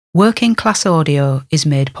Working Class Audio is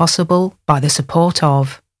made possible by the support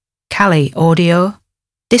of Kali Audio,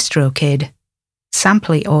 DistroKid,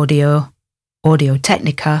 Sampley Audio, Audio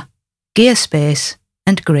Technica, Gearspace,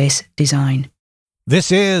 and Grace Design.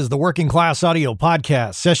 This is the Working Class Audio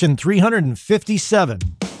Podcast, session 357.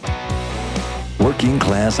 Working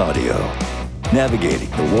Class Audio, navigating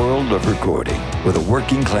the world of recording with a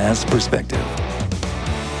working class perspective.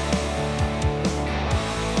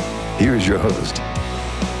 Here's your host,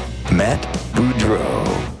 Matt Boudreau.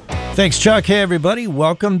 Thanks, Chuck. Hey, everybody.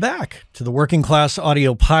 Welcome back to the Working Class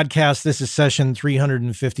Audio Podcast. This is session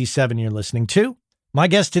 357 you're listening to. My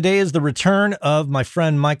guest today is the return of my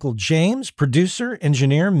friend Michael James, producer,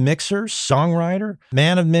 engineer, mixer, songwriter,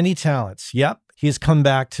 man of many talents. Yep, he has come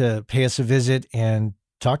back to pay us a visit and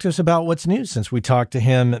talk to us about what's new since we talked to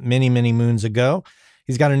him many, many moons ago.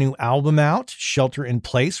 He's got a new album out, Shelter in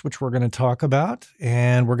Place, which we're going to talk about.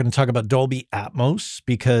 And we're going to talk about Dolby Atmos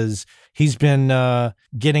because he's been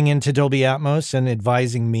getting into Dolby Atmos and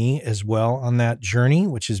advising me as well on that journey,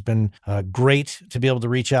 which has been great to be able to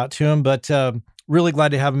reach out to him. But really glad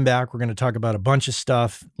to have him back. We're going to talk about a bunch of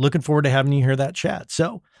stuff. Looking forward to having you hear that chat.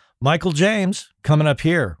 So, Michael James coming up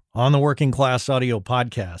here on the Working Class Audio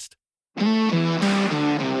Podcast.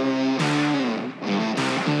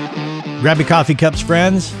 Grab your coffee cups,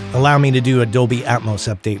 friends. Allow me to do a Dolby Atmos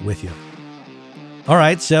update with you. All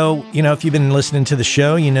right, so, if you've been listening to the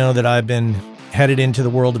show, you know that I've been headed into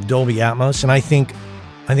the world of Dolby Atmos, and I think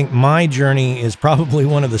my journey is probably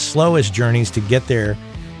one of the slowest journeys to get there,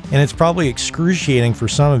 and it's probably excruciating for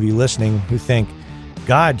some of you listening who think,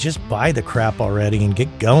 God, just buy the crap already and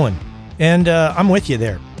get going. And I'm with you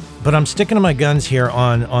there, but I'm sticking to my guns here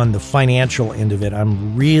on the financial end of it.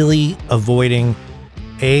 I'm really avoiding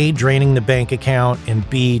A, draining the bank account, and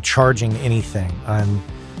B, charging anything. I'm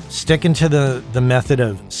sticking to the method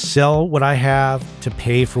of sell what I have to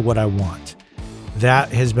pay for what I want. That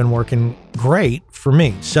has been working great for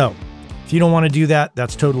me. So if you don't want to do that,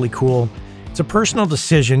 that's totally cool. It's a personal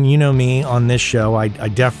decision. You know me on this show. I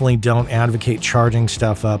definitely don't advocate charging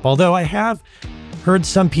stuff up, although I have heard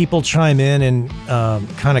some people chime in and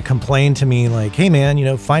kind of complain to me like, hey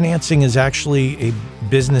man, financing is actually a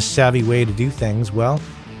business savvy way to do things. Well,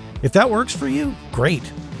 if that works for you,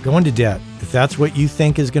 great. Go into debt. If that's what you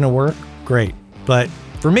think is going to work, great. But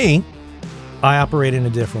for me, I operate in a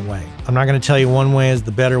different way. I'm not going to tell you one way is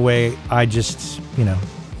the better way. I just,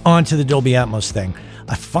 onto the Dolby Atmos thing.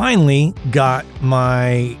 I finally got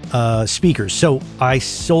my speakers. So I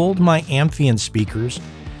sold my Amphion speakers.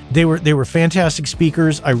 They were fantastic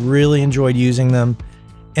speakers. I really enjoyed using them.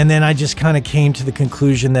 And then I just kind of came to the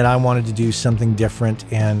conclusion that I wanted to do something different.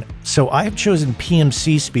 And so I have chosen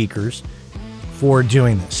PMC speakers for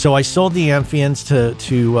doing this. So I sold the Amphions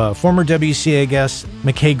to former WCA guest,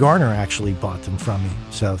 McKay Garner actually bought them from me.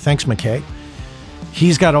 So thanks, McKay.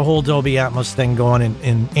 He's got a whole Dolby Atmos thing going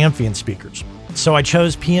in Amphion speakers. So I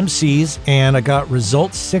chose PMCs and I got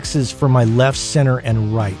Result 6s for my left, center,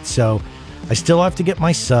 and right. So I still have to get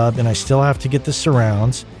my sub and I still have to get the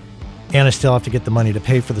surrounds. And I still have to get the money to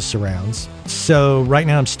pay for the surrounds. So right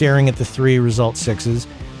now I'm staring at the 3 Result 6s.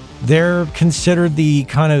 They're considered the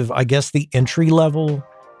kind of, I guess, the entry level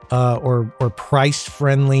or price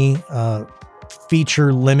friendly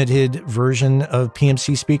feature limited version of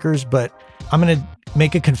PMC speakers. But I'm going to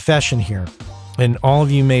make a confession here. And all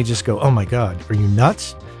of you may just go, oh my God, are you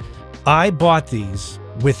nuts? I bought these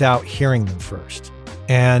without hearing them first.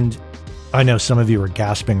 And I know some of you are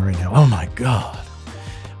gasping right now. Oh my God.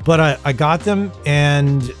 But I got them,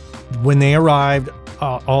 and when they arrived,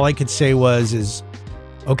 all I could say is,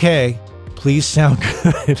 okay, please sound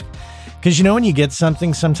good. Because when you get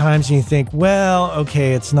something sometimes and you think, well,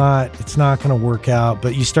 okay, it's not going to work out,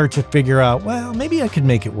 but you start to figure out, well, maybe I could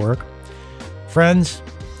make it work. Friends,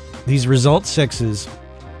 these Result 6s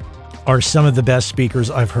are some of the best speakers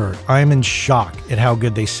I've heard. I'm in shock at how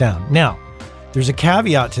good they sound. Now, there's a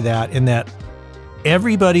caveat to that in that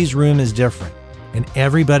everybody's room is different. And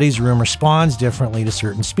everybody's room responds differently to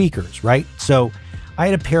certain speakers, right? So I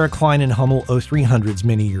had a pair of Klein & Hummel 0300s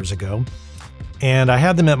many years ago, and I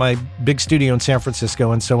had them at my big studio in San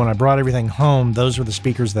Francisco. And so when I brought everything home, those were the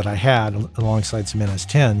speakers that I had alongside some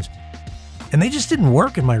NS10s, and they just didn't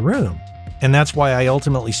work in my room. And that's why I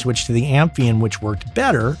ultimately switched to the Amphion, which worked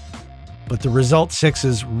better, but the Result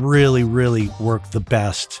 6s really, really work the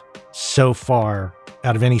best so far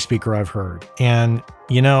out of any speaker I've heard. And,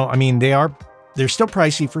 they're still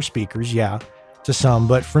pricey for speakers, yeah, to some.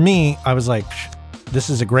 But for me, I was like, this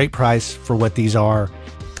is a great price for what these are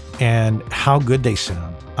and how good they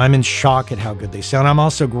sound. I'm in shock at how good they sound. I'm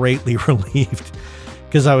also greatly relieved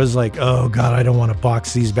because I was like, oh God, I don't want to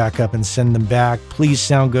box these back up and send them back. Please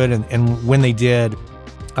sound good. And when they did,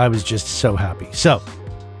 I was just so happy. So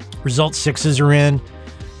Result 6s are in.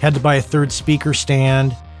 Had to buy a third speaker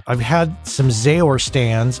stand. I've had some Zaor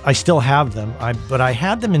stands. I still have them, but I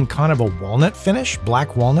had them in kind of a walnut finish,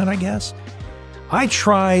 black walnut, I guess. I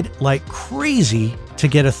tried like crazy to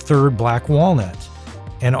get a third black walnut,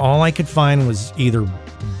 and all I could find was either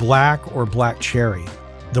black or black cherry.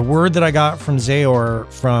 The word that I got from Zaor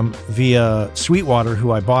via Sweetwater,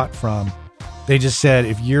 who I bought from, they just said,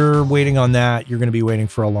 if you're waiting on that, you're going to be waiting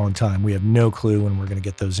for a long time. We have no clue when we're going to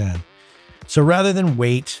get those in. So rather than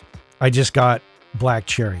wait, I just got black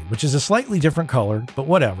cherry, which is a slightly different color, but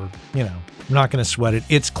whatever, I'm not going to sweat it.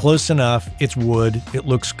 It's close enough. It's wood. It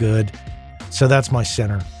looks good. So that's my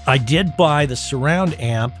center. I did buy the surround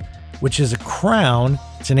amp, which is a Crown.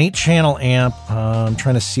 It's an 8-channel amp. I'm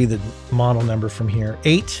trying to see the model number from here.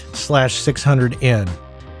 8/600N.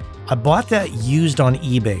 I bought that used on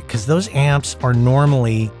eBay because those amps are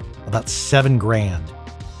normally about $7,000.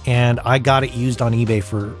 And I got it used on eBay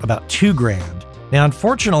for about $2,000. Now,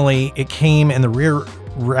 unfortunately, it came and the rear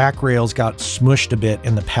rack rails got smushed a bit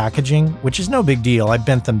in the packaging, which is no big deal. I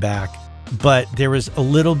bent them back. But there was a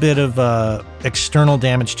little bit of external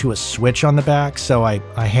damage to a switch on the back. So I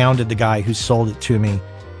hounded the guy who sold it to me.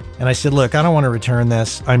 And I said, look, I don't want to return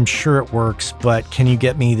this. I'm sure it works, but can you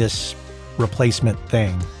get me this replacement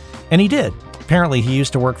thing? And he did. Apparently, he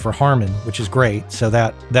used to work for Harman, which is great. So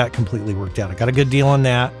that completely worked out. I got a good deal on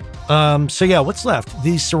that. So yeah, what's left?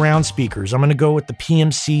 These surround speakers. I'm going to go with the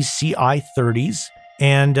PMC CI30s.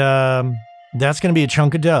 And that's going to be a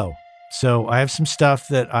chunk of dough. So I have some stuff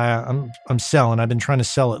that I'm selling. I've been trying to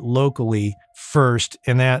sell it locally first,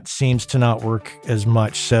 and that seems to not work as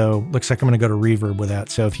much. So looks like I'm going to go to Reverb with that.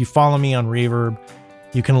 So if you follow me on Reverb,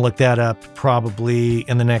 you can look that up probably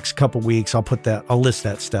in the next couple weeks. I'll list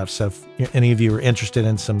that stuff. So if any of you are interested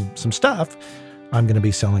in some stuff, I'm going to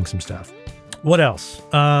be selling some stuff. What else?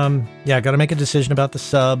 I got to make a decision about the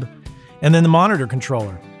sub and then the monitor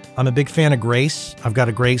controller. I'm a big fan of Grace. I've got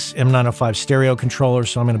a Grace M905 stereo controller,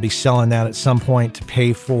 so I'm going to be selling that at some point to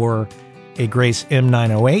pay for a Grace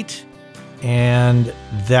M908. And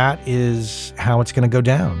that is how it's going to go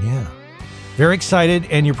down. Yeah. Very excited.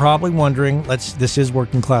 And you're probably wondering, this is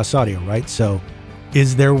Working Class Audio, right? So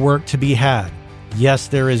is there work to be had? Yes,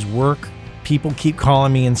 there is work. People keep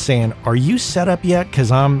calling me and saying, are you set up yet?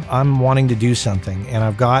 Because I'm wanting to do something. And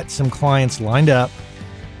I've got some clients lined up.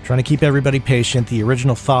 Trying to keep everybody patient. The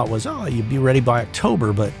original thought was, you'd be ready by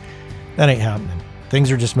October, but that ain't happening.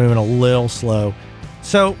 Things are just moving a little slow.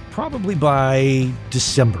 So probably by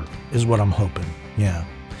December is what I'm hoping. Yeah,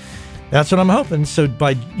 that's what I'm hoping. So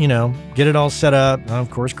by, get it all set up. And of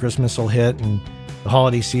course, Christmas will hit and the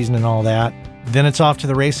holiday season and all that. Then it's off to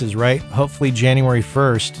the races, right? Hopefully January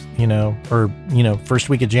 1st, first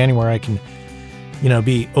week of January, I can,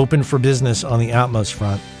 be open for business on the Atmos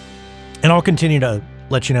front. And I'll continue to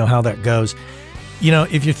let you know how that goes.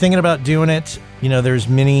 If you're thinking about doing it, there's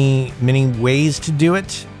many ways to do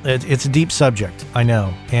it. It's a deep subject, I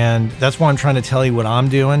know. And that's why I'm trying to tell you what I'm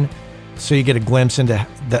doing so you get a glimpse into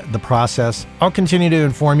the process. I'll continue to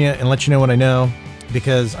inform you and let you know what I know,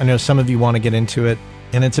 because I know some of you want to get into it.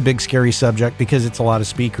 And it's a big, scary subject because it's a lot of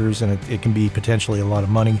speakers and it can be potentially a lot of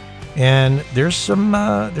money. And there's some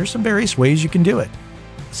various ways you can do it.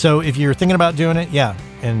 So if you're thinking about doing it,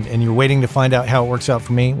 and you're waiting to find out how it works out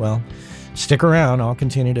for me, well, stick around. I'll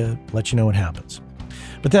continue to let you know what happens.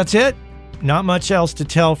 But that's it. Not much else to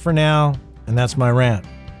tell for now. And that's my rant.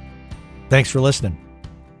 Thanks for listening.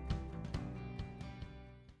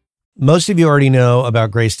 Most of you already know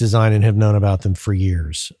about Grace Design and have known about them for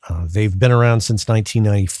years. They've been around since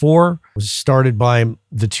 1994. It was started by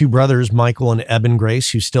the two brothers, Michael and Eben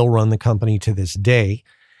Grace, who still run the company to this day.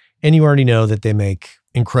 And you already know that they make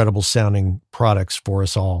incredible sounding products for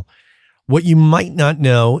us all. What you might not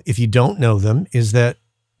know, if you don't know them, is that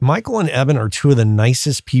Michael and Eben are two of the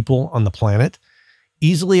nicest people on the planet.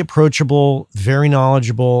 Easily approachable, very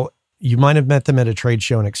knowledgeable. You might have met them at a trade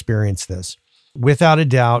show and experienced this. Without a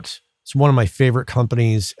doubt, it's one of my favorite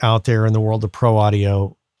companies out there in the world of pro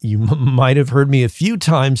audio. You might have heard me a few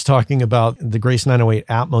times talking about the Grace 908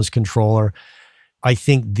 Atmos controller. I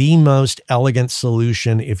think the most elegant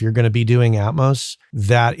solution, if you're going to be doing Atmos,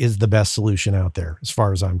 that is the best solution out there, as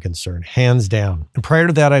far as I'm concerned, hands down. And prior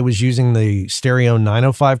to that, I was using the Stereo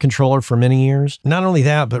 905 controller for many years. Not only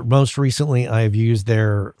that, but most recently, I've used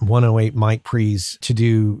their 108 mic pre's to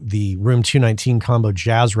do the Room 219 combo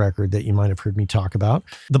jazz record that you might have heard me talk about.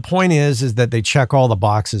 The point is that they check all the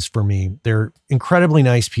boxes for me. They're incredibly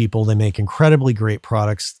nice people. They make incredibly great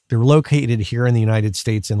products. They're located here in the United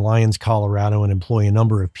States in Lyons, Colorado, and employ employ a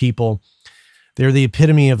number of people. They're the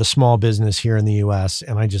epitome of a small business here in the US,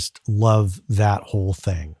 and I just love that whole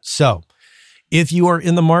thing. So if you are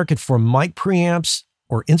in the market for mic preamps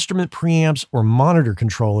or instrument preamps or monitor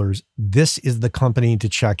controllers, this is the company to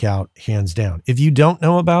check out, hands down. If you don't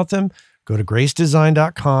know about them, go to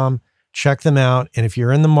gracedesign.com, check them out. And if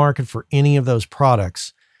you're in the market for any of those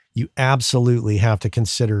products, you absolutely have to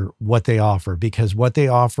consider what they offer, because what they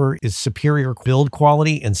offer is superior build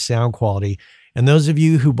quality and sound quality. And those of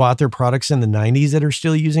you who bought their products in the 90s that are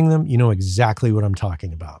still using them, you know exactly what I'm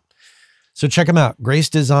talking about. So check them out,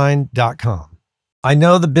 gracedesign.com. I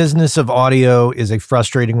know the business of audio is a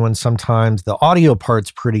frustrating one sometimes. The audio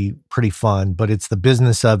part's pretty fun, but it's the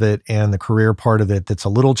business of it and the career part of it that's a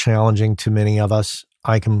little challenging to many of us.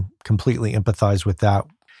 I can completely empathize with that.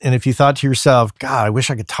 And if you thought to yourself, God, I wish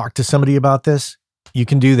I could talk to somebody about this, you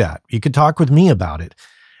can do that. You could talk with me about it.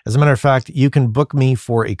 As a matter of fact, you can book me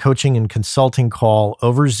for a coaching and consulting call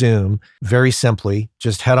over Zoom very simply.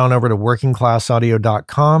 Just head on over to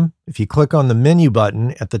workingclassaudio.com. If you click on the menu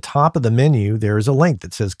button at the top of the menu, there is a link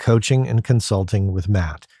that says Coaching and Consulting with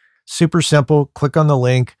Matt. Super simple. Click on the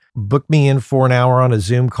link, book me in for an hour on a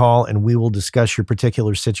Zoom call, and we will discuss your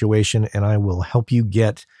particular situation, and I will help you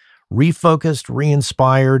get refocused,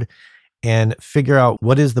 re-inspired, and figure out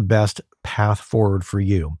what is the best path forward for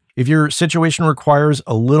you. If your situation requires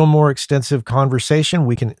a little more extensive conversation,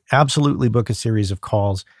 we can absolutely book a series of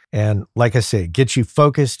calls and, like I say, get you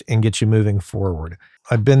focused and get you moving forward.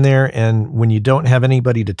 I've been there, and when you don't have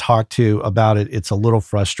anybody to talk to about it, it's a little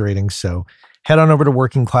frustrating. So head on over to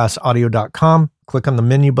workingclassaudio.com, click on the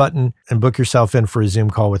menu button, and book yourself in for a Zoom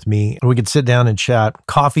call with me. And we can sit down and chat,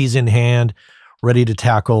 coffees in hand, ready to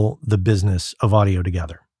tackle the business of audio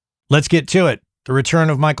together. Let's get to it. The return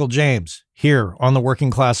of Michael James here on the Working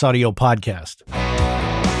Class Audio Podcast.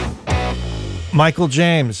 Michael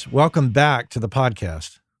James, welcome back to the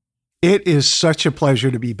podcast. It is such a pleasure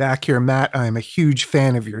to be back here, Matt. I'm a huge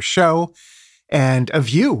fan of your show and of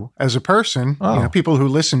you as a person. Oh. You know, people who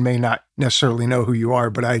listen may not necessarily know who you are,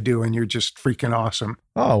 but I do, and you're just freaking awesome.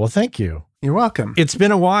 Oh, well, thank you. You're welcome. It's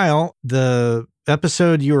been a while. The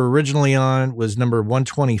episode you were originally on was number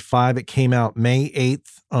 125. It came out May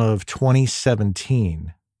 8th of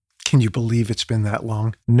 2017. Can you believe it's been that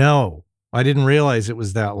long? No, I didn't realize it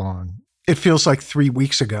was that long. It feels like 3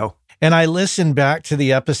 weeks ago. And I listened back to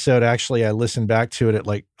the episode. Actually, I listened back to it at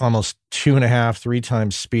like almost 2.5, 3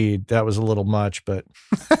 times speed. That was a little much, but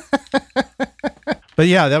but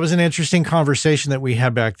yeah, that was an interesting conversation that we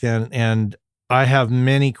had back then. And I have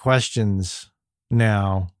many questions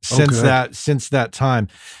now since that time.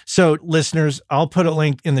 So listeners, I'll put a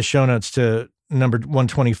link in the show notes to number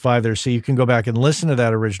 125 there, so you can go back and listen to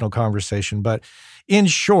that original conversation. But in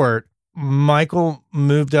short, Michael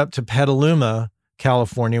moved up to Petaluma,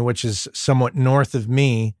 California, which is somewhat north of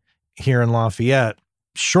me here in Lafayette,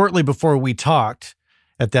 shortly before we talked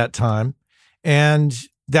at that time. And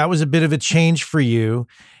that was a bit of a change for you.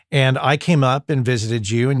 And I came up and visited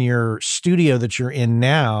you, and your studio that you're in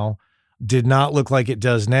now did not look like it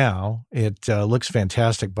does now. It looks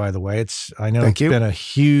fantastic, by the way. I know it's been a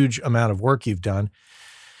huge amount of work you've done.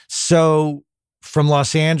 So from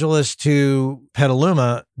Los Angeles to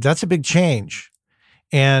Petaluma, that's a big change.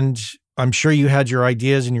 And I'm sure you had your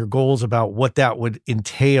ideas and your goals about what that would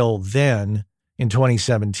entail then in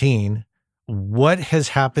 2017. What has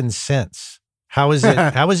happened since? How is it?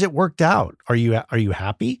 How has it worked out? Are you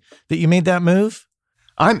happy that you made that move?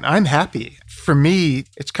 I'm happy. For me,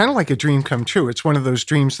 it's kind of like a dream come true. It's one of those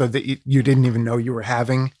dreams though, that you didn't even know you were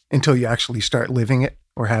having until you actually start living it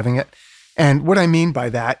or having it. And what I mean by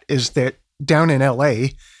that is that down in LA,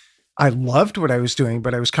 I loved what I was doing,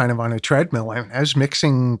 but I was kind of on a treadmill. I was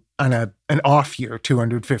mixing on an off year,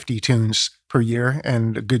 250 tunes per year,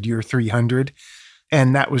 and a good year, 300.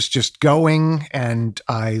 And that was just going, and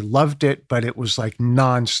I loved it, but it was like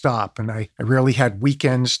nonstop. And I rarely had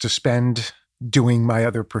weekends to spend doing my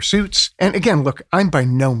other pursuits. And again, look, I'm by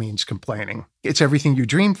no means complaining. It's everything you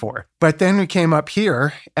dream for. But then we came up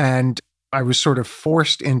here, and I was sort of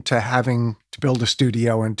forced into having to build a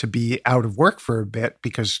studio and to be out of work for a bit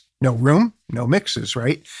because no room, no mixes,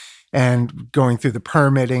 right? And going through the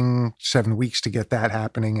permitting, 7 weeks to get that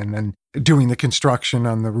happening, and then doing the construction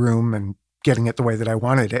on the room and getting it the way that I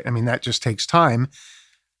wanted it. I mean, that just takes time.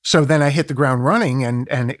 So then I hit the ground running, and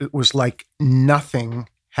it was like nothing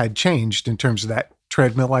had changed in terms of that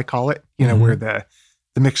treadmill, I call it, you know, where the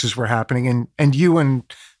mixes were happening. And you and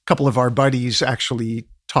a couple of our buddies actually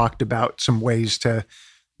talked about some ways to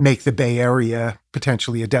make the Bay Area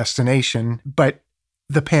potentially a destination, but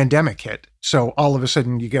the pandemic hit. So all of a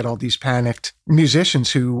sudden you get all these panicked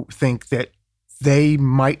musicians who think that they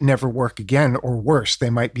might never work again, or worse, they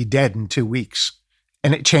might be dead in 2 weeks.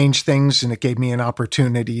 And it changed things, and it gave me an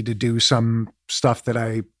opportunity to do some stuff that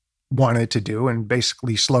I wanted to do and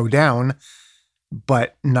basically slow down,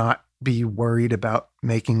 but not be worried about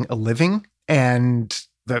making a living. And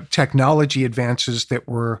the technology advances that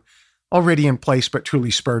were already in place, but truly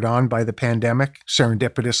spurred on by the pandemic.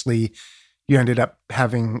 Serendipitously, you ended up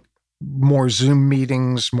having more Zoom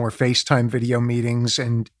meetings, more FaceTime video meetings,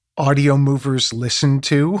 and audio movers listen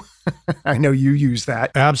to. I know you use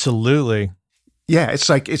that. Absolutely. Yeah,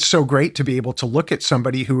 it's so great to be able to look at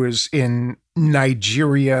somebody who is in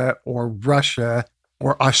Nigeria or Russia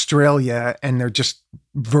or Australia, and they're just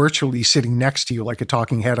virtually sitting next to you like a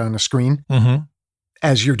talking head on a screen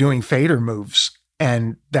as you're doing fader moves.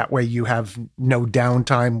 And that way you have no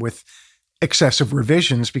downtime with excessive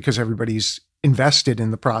revisions because everybody's invested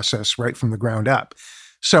in the process right from the ground up.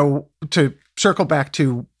 So to circle back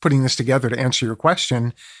to putting this together to answer your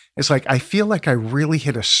question, it's like I feel like I really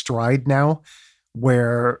hit a stride now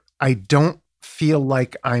where I don't feel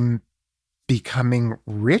like I'm becoming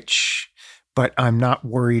rich, but I'm not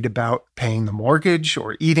worried about paying the mortgage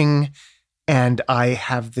or eating. And I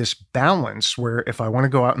have this balance where if I want to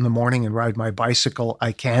go out in the morning and ride my bicycle,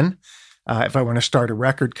 I can. If I want to start a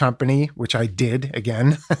record company, which I did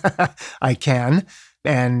again, I can.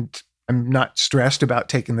 And I'm not stressed about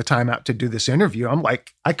taking the time out to do this interview. I'm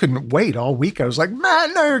like, I couldn't wait all week. I was like, Matt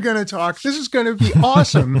and I are going to talk. This is going to be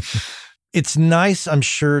awesome. It's nice, I'm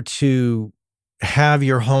sure, to have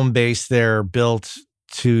your home base there built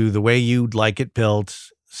to the way you'd like it built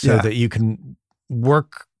so that you can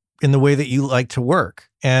work in the way that you like to work.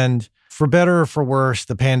 And for better or for worse,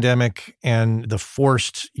 the pandemic and the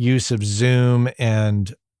forced use of Zoom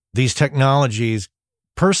and these technologies,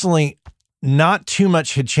 personally, not too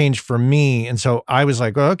much had changed for me. And so I was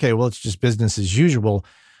like, oh, okay, well, it's just business as usual.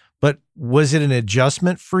 But was it an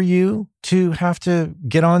adjustment for you to have to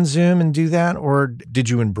get on Zoom and do that? Or did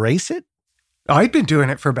you embrace it? I'd been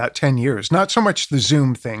doing it for about 10 years. Not so much the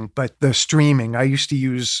Zoom thing, but the streaming. I used to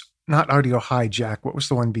use not Audio Hijack. What was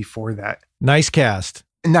the one before that? Nicecast.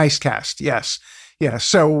 Nicecast, yes. Yeah.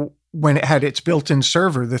 So when it had its built-in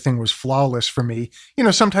server, the thing was flawless for me. You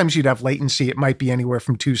know, sometimes you'd have latency. It might be anywhere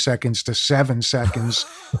from 2 seconds to 7 seconds.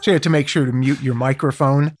 So you had to make sure to mute your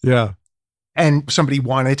microphone. Yeah. And somebody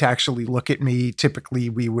wanted to actually look at me. Typically,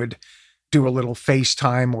 we would do a little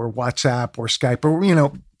FaceTime or WhatsApp or Skype or, you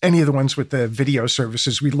know, any of the ones with the video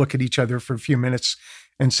services. We'd look at each other for a few minutes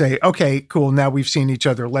and say, okay, cool. Now we've seen each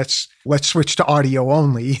other. Let's switch to audio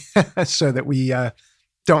only so that we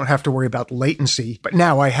don't have to worry about latency. But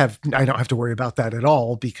now I don't have to worry about that at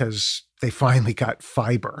all because they finally got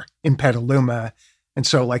fiber in Petaluma. And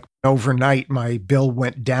so like overnight, my bill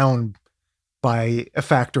went down by a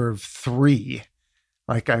factor of 3.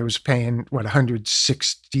 Like I was paying,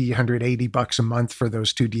 $160, $180 a month for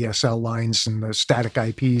those 2 DSL lines and the static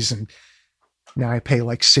IPs. And now I pay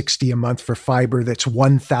like $60 a month for fiber that's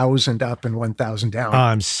 1,000 up and 1,000 down. Oh,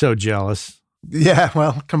 I'm so jealous. Yeah,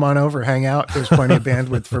 well, come on over, hang out. There's plenty of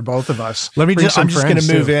bandwidth for both of us. I'm just going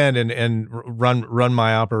to move in and run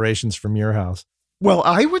my operations from your house. Well,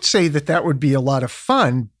 I would say that would be a lot of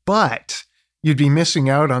fun, but you'd be missing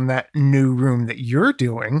out on that new room that you're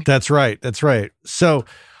doing. That's right. That's right. So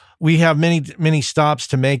we have many stops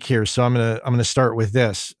to make here. So I'm going to start with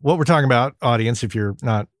this. What we're talking about, audience, if you're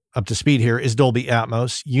not up to speed here, is Dolby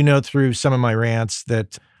Atmos. You know, through some of my rants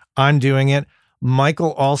that I'm doing it.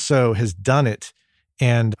 Michael also has done it.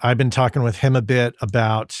 And I've been talking with him a bit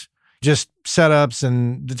about just setups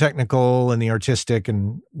and the technical and the artistic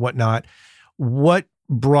and whatnot. What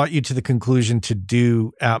brought you to the conclusion to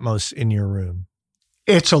do Atmos in your room?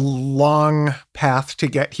 It's a long path to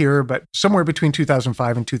get here, but somewhere between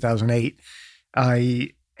 2005 and 2008, I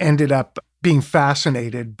ended up being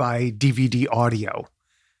fascinated by DVD audio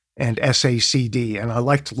and SACD, and I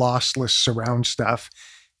liked lossless surround stuff.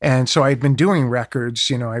 And so I'd been doing records.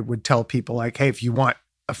 You know, I would tell people like, hey, if you want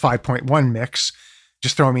a 5.1 mix,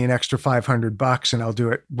 just throw me an extra $500 and I'll do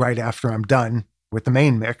it right after I'm done with the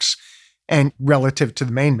main mix. And relative to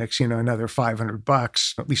the main mix, you know, another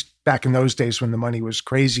 $500, at least back in those days when the money was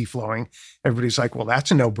crazy flowing, everybody's like, well,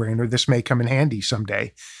 that's a no-brainer. This may come in handy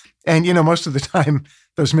someday. And, you know, most of the time,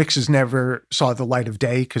 those mixes never saw the light of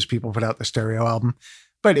day because people put out the stereo album,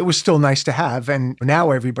 but it was still nice to have. And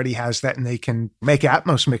now everybody has that and they can make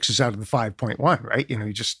Atmos mixes out of the 5.1, right? You know,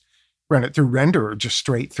 you just run it through Render or just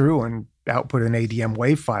straight through and output an ADM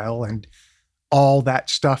WAV file, and all that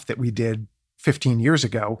stuff that we did 15 years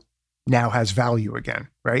ago now has value again,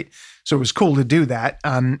 right? So it was cool to do that.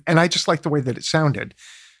 And I just liked the way that it sounded.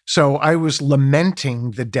 So I was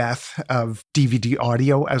lamenting the death of DVD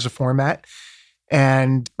audio as a format.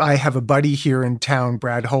 And I have a buddy here in town,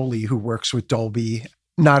 Brad Holey, who works with Dolby,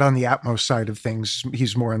 not on the Atmos side of things.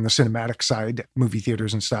 He's more on the cinematic side, movie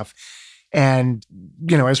theaters and stuff. And,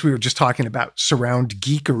 as we were just talking about surround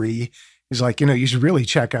geekery, he's like, you should really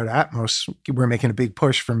check out Atmos. We're making a big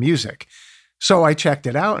push for music. So I checked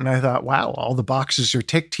it out and I thought, wow, all the boxes are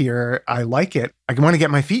ticked here. I like it. I want to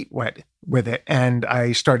get my feet wet with it. And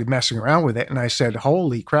I started messing around with it. And I said,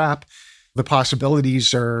 holy crap, the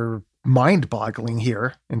possibilities are mind-boggling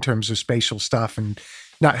here in terms of spatial stuff and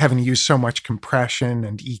not having to use so much compression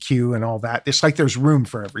and EQ and all that. It's like there's room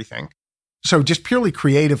for everything. So just purely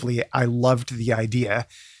creatively, I loved the idea.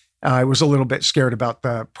 I was a little bit scared about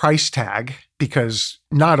the price tag because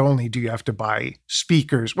not only do you have to buy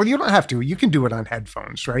speakers, well, you don't have to. You can do it on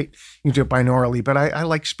headphones, right? You can do it binaurally, but I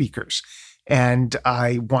like speakers. And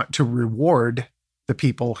I want to reward the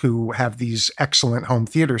people who have these excellent home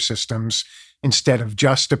theater systems instead of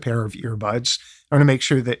just a pair of earbuds. I want to make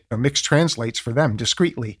sure that mix translates for them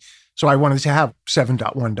discreetly. So I wanted to have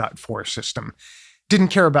 7.1.4 system. Didn't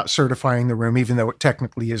care about certifying the room, even though it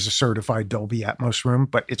technically is a certified Dolby Atmos room,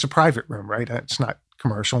 but it's a private room, right? It's not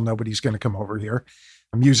commercial. Nobody's going to come over here.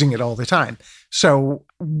 I'm using it all the time. So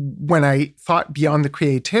when I thought beyond the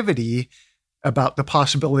creativity about the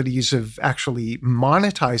possibilities of actually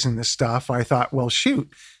monetizing this stuff, I thought, well, shoot,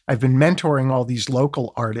 I've been mentoring all these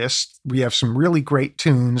local artists. We have some really great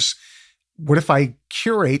tunes. What if I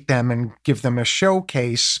curate them and give them a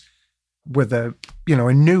showcase with a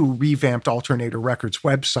new revamped Alternator Records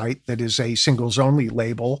website that is a singles only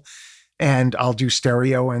label, and I'll do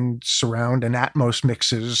stereo and surround and Atmos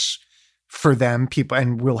mixes for them, people,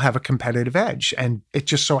 and we'll have a competitive edge. And it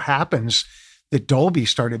just so happens that Dolby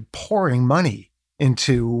started pouring money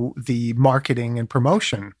into the marketing and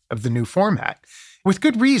promotion of the new format with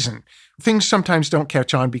good reason. Things sometimes don't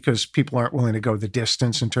catch on because people aren't willing to go the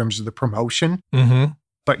distance in terms of the promotion. Mm-hmm.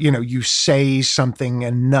 But, you say something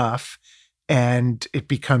enough and it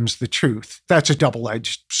becomes the truth. That's a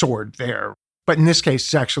double-edged sword there. But in this case,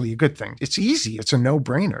 it's actually a good thing. It's easy. It's a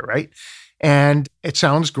no-brainer, right? And it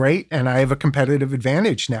sounds great. And I have a competitive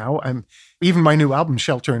advantage now. Even my new album,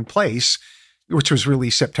 Shelter in Place, which was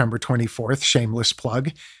released September 24th, shameless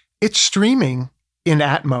plug, it's streaming in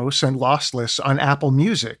Atmos and lossless on Apple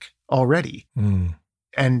Music already.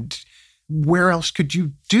 And where else could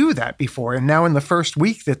you do that before? And now in the first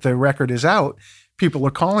week that the record is out, people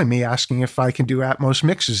are calling me asking if I can do Atmos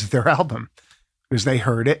mixes of their album because they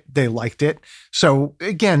heard it, they liked it. So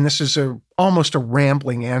again, this is almost a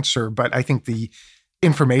rambling answer, but I think the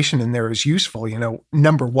information in there is useful.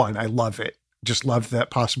 Number one, I love it. Just love the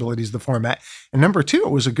possibilities of the format. And number two,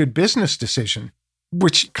 it was a good business decision,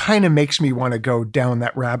 which kind of makes me want to go down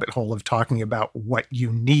that rabbit hole of talking about what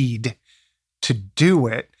you need to do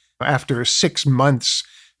it. After 6 months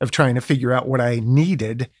of trying to figure out what I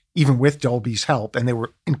needed, even with Dolby's help, and they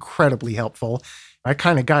were incredibly helpful, I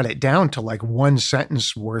kind of got it down to like one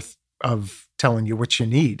sentence worth of telling you what you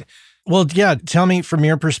need. Well, yeah. Tell me from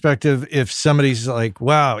your perspective, if somebody's like,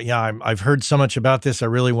 wow, yeah, I've heard so much about this. I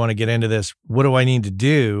really want to get into this. What do I need to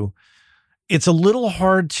do? It's a little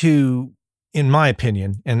hard to, in my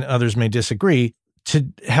opinion, and others may disagree, to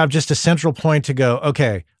have just a central point to go,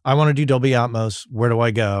 okay, I want to do Dolby Atmos. Where do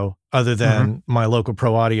I go? Other than my local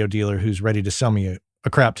pro audio dealer who's ready to sell me a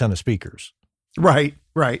crap ton of speakers. Right.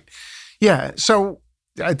 Yeah. So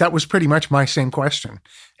that was pretty much my same question.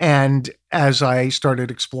 And as I started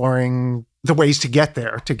exploring the ways to get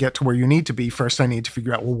there, to get to where you need to be, first I need to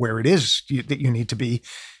figure out, well, where it is that you need to be.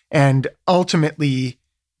 And ultimately,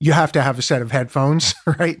 you have to have a set of headphones,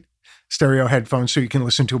 right? Stereo headphones, so you can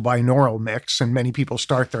listen to a binaural mix. And many people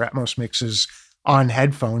start their Atmos mixes on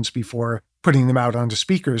headphones before putting them out onto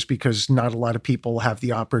speakers because not a lot of people have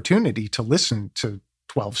the opportunity to listen to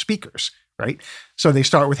 12 speakers, right? So they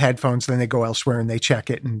start with headphones, then they go elsewhere and they check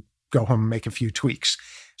it and go home and make a few tweaks.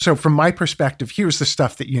 So from my perspective, here's the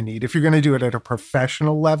stuff that you need. If you're going to do it at a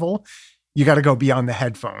professional level, you got to go beyond the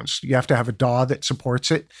headphones. You have to have a DAW that supports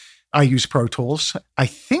it. I use Pro Tools. I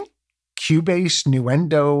think Cubase,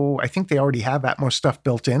 Nuendo, I think they already have Atmos stuff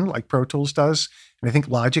built in like Pro Tools does. And I think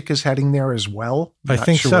Logic is heading there as well. I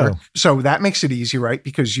think so. So that makes it easy, right?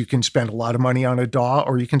 Because you can spend a lot of money on a DAW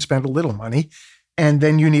or you can spend a little money. And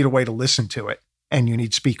then you need a way to listen to it and you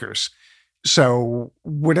need speakers. So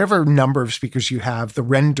whatever number of speakers you have, the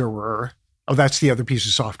renderer, that's the other piece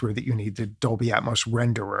of software that you need, the Dolby Atmos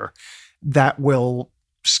renderer, that will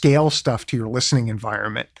scale stuff to your listening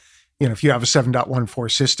environment. If you have a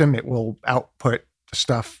 7.14 system, it will output the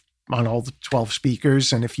stuff on all the 12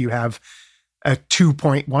 speakers. And if you have a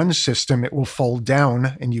 2.1 system, it will fold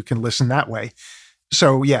down and you can listen that way.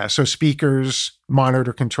 So yeah, so speakers,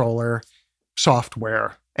 monitor controller,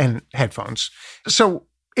 software and headphones. So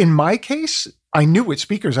in my case, I knew what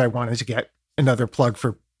speakers I wanted to get. Another plug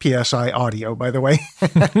for PSI Audio, by the way.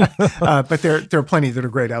 But there are plenty that are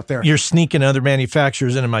great out there. You're sneaking other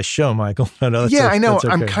manufacturers into my show, Michael. Yeah, I know. Okay.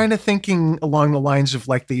 I'm kind of thinking along the lines of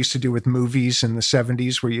like they used to do with movies in the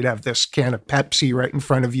 70s where you'd have this can of Pepsi right in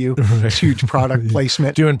front of you. Right. This huge product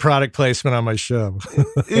placement. Doing product placement on my show.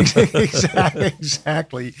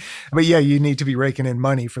 Exactly. But yeah, you need to be raking in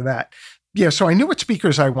money for that. Yeah, so I knew what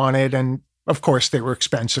speakers I wanted. And of course, they were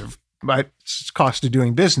expensive, but it's cost of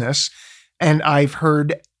doing business. And I've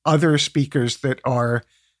heard other speakers that are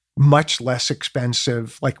much less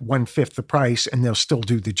expensive, like 1/5 the price, and they'll still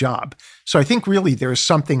do the job. So I think really there's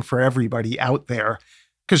something for everybody out there.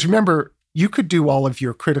 Because remember, you could do all of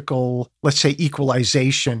your critical, let's say,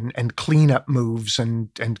 equalization and cleanup moves and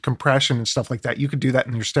compression and stuff like that. You could do that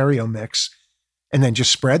in your stereo mix and then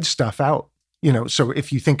just spread stuff out. So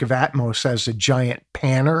if you think of Atmos as a giant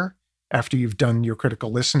panner after you've done your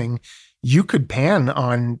critical listening, you could pan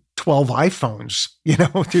on 12 iPhones,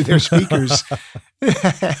 through their speakers.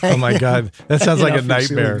 Oh my God. That sounds like a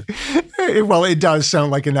nightmare. Well, it does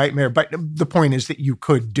sound like a nightmare, but the point is that you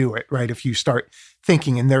could do it, right? If you start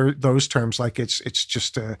thinking in those terms, like it's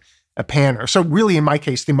just a panner. So really, in my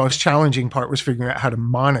case, the most challenging part was figuring out how to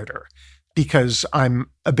monitor, because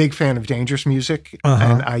I'm a big fan of Dangerous Music,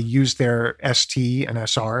 and I use their ST and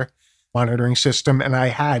SR monitoring system, and I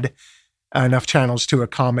had enough channels to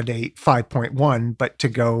accommodate 5.1, but to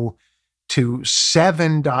go to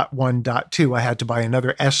 7.1.2, I had to buy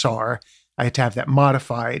another SR. I had to have that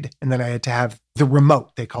modified, and then I had to have the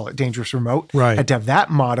remote. They call it Dangerous Remote. Right. I had to have that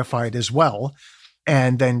modified as well.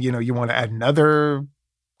 And then, you want to add another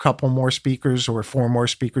couple more speakers or 4 more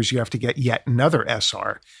speakers, you have to get yet another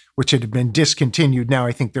SR, which had been discontinued. Now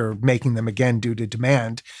I think they're making them again due to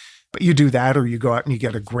demand. But you do that, or you go out and you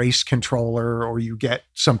get a Grace controller, or you get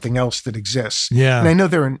something else that exists. Yeah. And I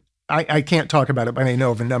know I can't talk about it, but I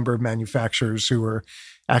know of a number of manufacturers who are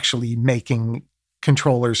actually making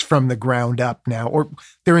controllers from the ground up now, or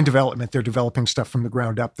they're in development. They're developing stuff from the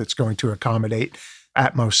ground up that's going to accommodate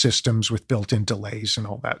Atmos systems with built-in delays and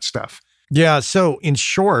all that stuff. Yeah. So in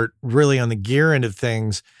short, really on the gear end of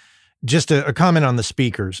things, just a comment on the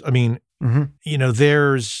speakers. I mean,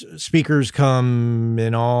 there's speakers come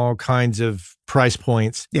in all kinds of price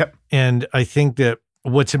points. Yep. And I think that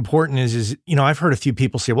what's important is I've heard a few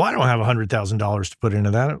people say, well, I don't have $100,000 to put into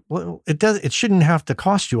that. Well, it shouldn't have to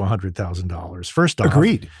cost you $100,000. First off.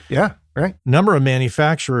 Agreed. Yeah. Right. Number of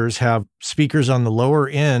manufacturers have speakers on the lower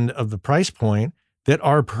end of the price point that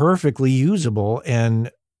are perfectly usable and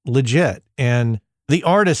legit. And the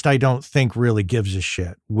artist, I don't think, really gives a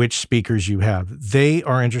shit which speakers you have. They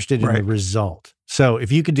are interested in the result. So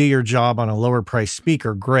if you could do your job on a lower price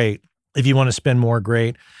speaker, great. If you want to spend more,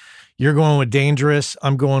 great. You're going with Dangerous.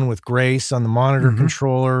 I'm going with Grace on the monitor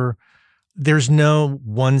controller. There's no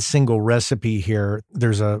one single recipe here.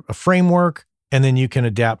 There's a framework, and then you can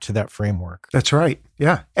adapt to that framework. That's right.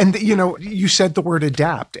 Yeah. And, you said the word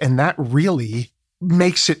adapt, and that really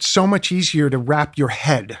makes it so much easier to wrap your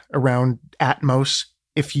head around Atmos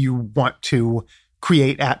if you want to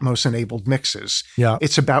create Atmos-enabled mixes. Yeah.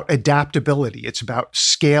 It's about adaptability. It's about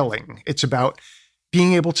scaling. It's about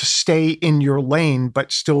being able to stay in your lane,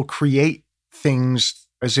 but still create things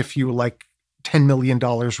as if you were like $10 million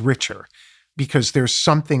richer, because there's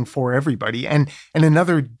something for everybody. And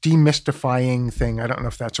another demystifying thing, I don't know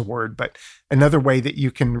if that's a word, but another way that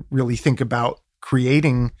you can really think about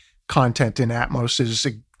creating content in Atmos is,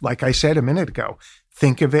 like I said a minute ago,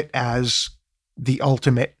 think of it as the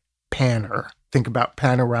ultimate panner. Think about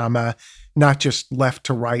panorama, not just left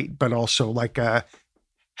to right, but also like a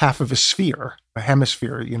half of a sphere, a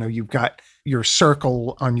hemisphere. You've got your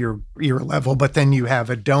circle on your ear level, but then you have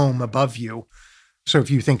a dome above you. So if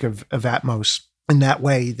you think of Atmos in that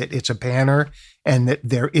way, that it's a panner and that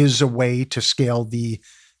there is a way to scale the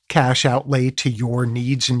cash outlay to your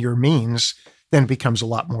needs and your means, then it becomes a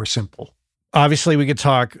lot more simple. Obviously, we could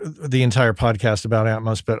talk the entire podcast about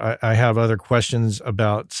Atmos, but I have other questions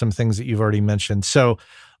about some things that you've already mentioned. So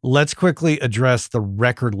let's quickly address the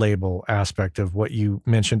record label aspect of what you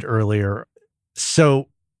mentioned earlier. So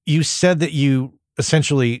you said that you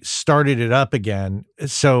essentially started it up again.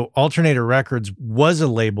 So Alternator Records was a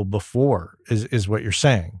label before, is what you're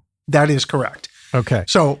saying. That is correct. Okay.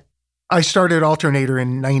 So I started Alternator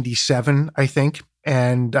in 97, I think,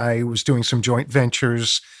 and I was doing some joint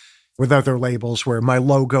ventures with other labels where my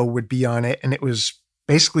logo would be on it. And it was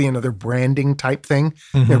basically another branding type thing,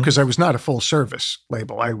 because I was not a full service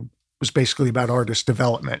label. I was basically about artist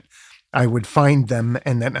development. I would find them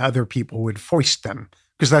and then other people would foist them,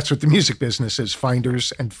 because that's what the music business is,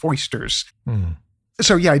 finders and foisters. Mm.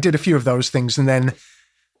 So yeah, I did a few of those things. And then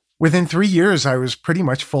within 3 years, I was pretty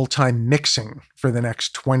much full-time mixing for the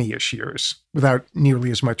next 20-ish years without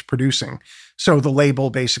nearly as much producing. So the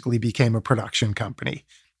label basically became a production company.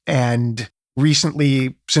 And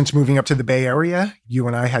recently, since moving up to the Bay Area, you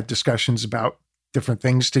and I had discussions about different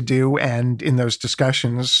things to do. And in those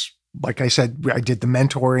discussions, like I said, I did the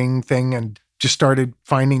mentoring thing and just started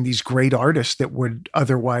finding these great artists that would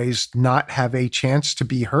otherwise not have a chance to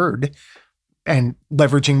be heard, and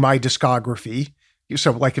leveraging my discography.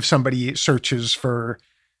 So like if somebody searches for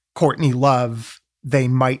Courtney Love, they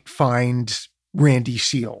might find Randy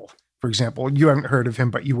Seal, for example. You haven't heard of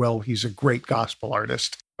him, but you will. He's a great gospel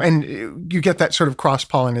artist. And you get that sort of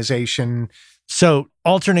cross-pollination. So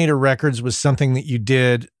Alternator Records was something that you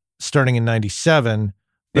did starting in 97,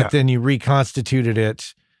 but then you reconstituted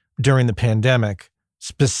it during the pandemic,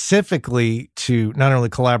 specifically to not only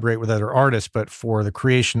collaborate with other artists, but for the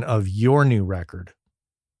creation of your new record.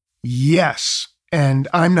 Yes. And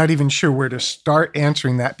I'm not even sure where to start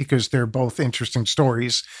answering that because they're both interesting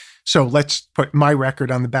stories. So let's put my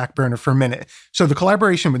record on the back burner for a minute. So the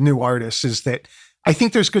collaboration with new artists is that I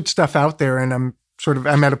think there's good stuff out there, and I'm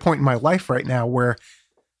at a point in my life right now where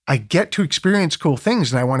I get to experience cool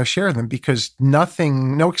things and I want to share them, because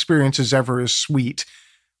no experience is ever as sweet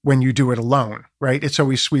when you do it alone, right? It's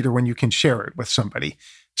always sweeter when you can share it with somebody.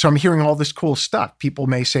 So I'm hearing all this cool stuff. People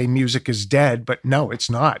may say music is dead, but no, it's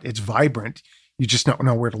not. It's vibrant. You just don't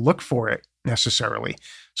know where to look for it necessarily.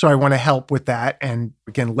 So I want to help with that and,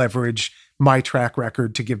 again, leverage my track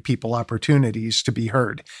record to give people opportunities to be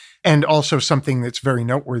heard. And also something that's very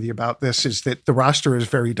noteworthy about this is that the roster is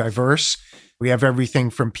very diverse. We have everything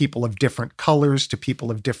from people of different colors to people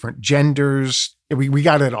of different genders. We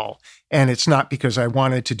got it all. And it's not because I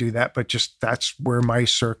wanted to do that, but just that's where my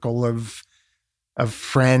circle of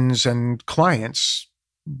friends and clients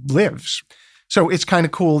lives. So it's kind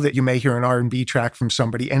of cool that you may hear an R&B track from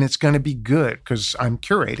somebody and it's going to be good because I'm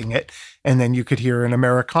curating it. And then you could hear an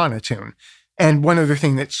Americana tune. And one other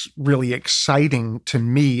thing that's really exciting to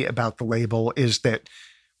me about the label is that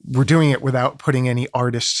we're doing it without putting any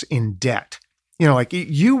artists in debt. You know, like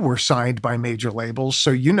you were signed by major labels, so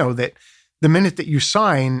you know that the minute that you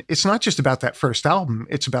sign, it's not just about that first album,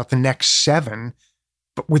 it's about the next 7,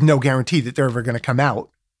 but with no guarantee that they're ever going to come out,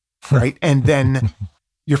 right? And then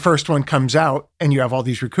your first one comes out and you have all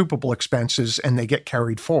these recoupable expenses and they get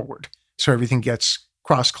carried forward. So everything gets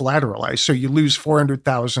cross-collateralized. So you lose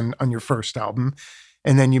 $400,000 on your first album,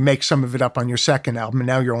 and then you make some of it up on your second album, and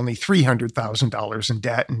now you're only $300,000 in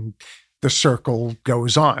debt, and the circle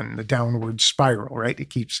goes on, the downward spiral, right? It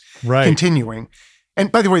keeps continuing.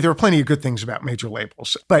 And by the way, there are plenty of good things about major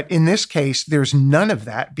labels, but in this case, there's none of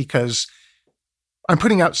that because I'm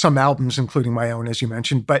putting out some albums, including my own, as you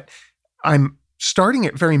mentioned, but I'm starting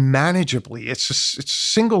it very manageably. It's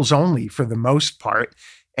singles only for the most part.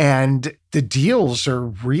 And the deals are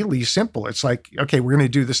really simple. It's like, okay, we're going to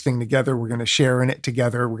do this thing together. We're going to share in it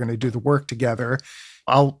together. We're going to do the work together.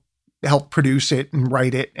 I'll help produce it and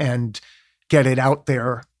write it and get it out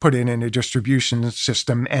there, put it in a distribution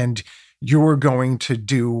system. And you're going to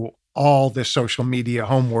do all the social media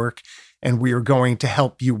homework, and we are going to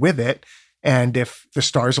help you with it. And if the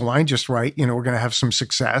stars align just right, we're going to have some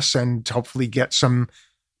success and hopefully get some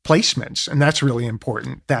placements. And that's really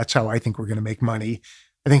important. That's how I think we're going to make money.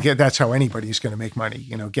 I think that's how anybody's going to make money,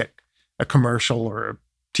 get a commercial or a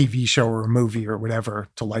TV show or a movie or whatever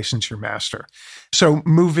to license your master. So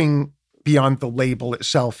moving beyond the label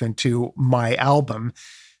itself into my album,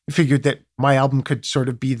 I figured that my album could sort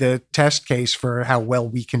of be the test case for how well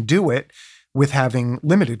we can do it with having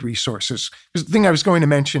limited resources. Because the thing I was going to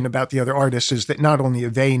mention about the other artists is that not only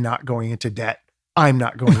are they not going into debt, I'm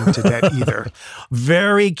not going into debt either.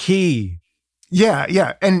 Very key.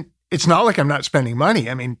 Yeah. And it's not like I'm not spending money.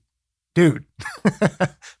 I mean, dude,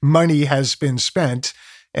 money has been spent.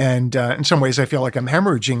 And in some ways, I feel like I'm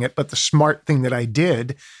hemorrhaging it. But the smart thing that I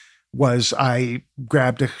did was I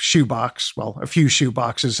grabbed a few shoe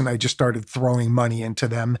boxes, and I just started throwing money into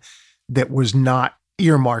them that was not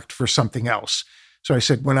earmarked for something else. So I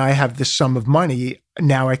said, when I have this sum of money,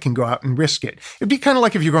 now I can go out and risk it. It'd be kind of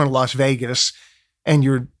like if you're going to Las Vegas and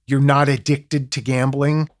you're not addicted to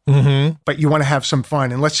gambling, but you want to have some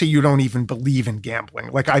fun. And let's say you don't even believe in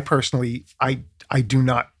gambling. Like I personally, I do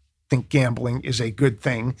not think gambling is a good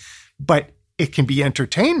thing, but it can be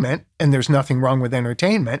entertainment, and there's nothing wrong with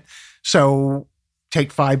entertainment. So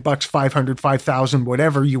take $5, 500, 5,000,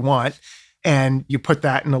 whatever you want, and you put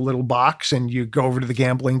that in a little box and you go over to the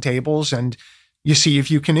gambling tables and you see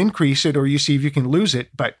if you can increase it or you see if you can lose it.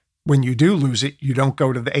 But when you do lose it, you don't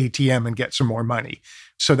go to the ATM and get some more money.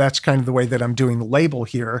 So that's kind of the way that I'm doing the label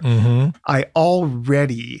here. I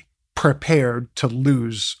already prepared to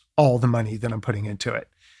lose all the money that I'm putting into it,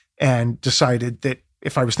 and decided that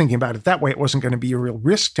if I was thinking about it that way, it wasn't going to be a real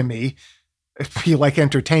risk to me. It'd be like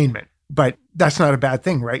entertainment. But that's not a bad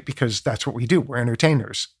thing, right? Because that's what we do. We're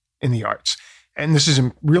entertainers in the arts. And this is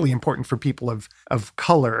really important for people of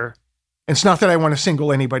color. And it's not that I want to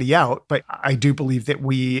single anybody out, but I do believe that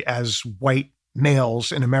we as white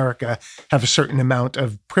males in America have a certain amount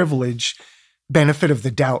of privilege. Benefit of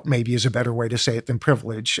the doubt maybe is a better way to say it than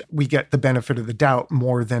privilege. We get the benefit of the doubt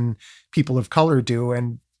more than people of color do.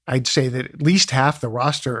 And I'd say that at least half the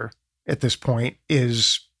roster at this point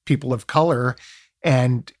is people of color.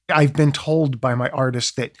 And I've been told by my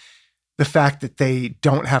artists that the fact that they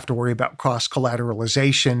don't have to worry about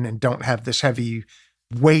cross-collateralization and don't have this heavy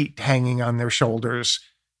weight hanging on their shoulders,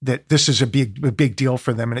 that this is a big deal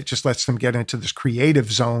for them. And it just lets them get into this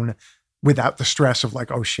creative zone without the stress of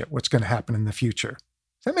like, oh shit, what's going to happen in the future?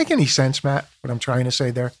 Does that make any sense, Matt, what I'm trying to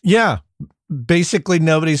say there? Yeah. Basically,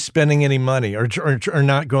 nobody's spending any money or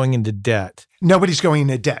not going into debt. Nobody's going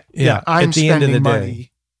into debt. Yeah. I'm at the spending end of the money.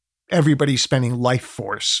 day. Everybody's spending life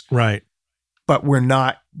force. Right. But we're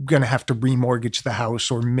not going to have to remortgage the house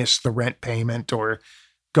or miss the rent payment or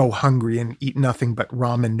go hungry and eat nothing but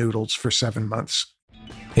ramen noodles for 7 months.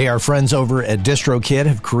 Hey, our friends over at DistroKid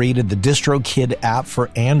have created the DistroKid app for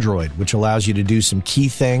Android, which allows you to do some key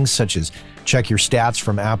things such as check your stats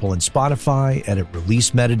from Apple and Spotify, edit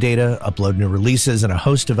release metadata, upload new releases, and a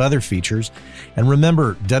host of other features. And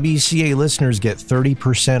remember, WCA listeners get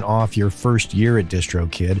 30% off your first year at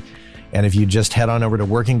DistroKid. And if you just head on over to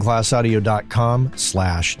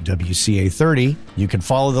workingclassaudio.com/WCA30, you can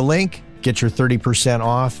follow the link, get your 30%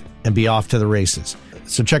 off, and be off to the races.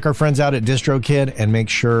 So check our friends out at DistroKid and make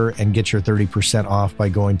sure and get your 30% off by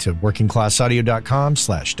going to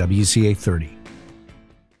workingclassaudio.com/WCA30.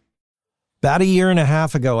 About a year and a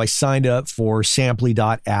half ago, I signed up for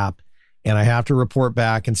Samply.app, and I have to report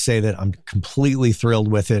back and say that I'm completely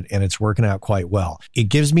thrilled with it, and it's working out quite well. It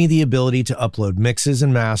gives me the ability to upload mixes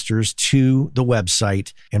and masters to the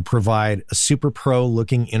website and provide a super pro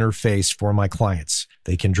looking interface for my clients.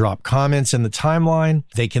 They can drop comments in the timeline.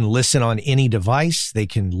 They can listen on any device. They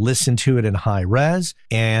can listen to it in high res.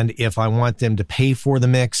 And if I want them to pay for the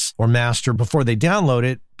mix or master before they download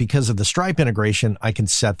it, because of the Stripe integration, I can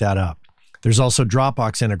set that up. There's also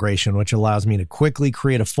Dropbox integration, which allows me to quickly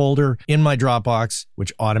create a folder in my Dropbox,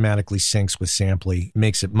 which automatically syncs with Samply,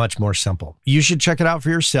 makes it much more simple. You should check it out for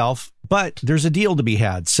yourself, but there's a deal to be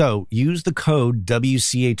had. So use the code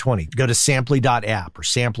WCA20. Go to Samply.app or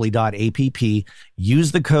Samply.app,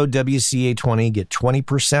 use the code WCA20, get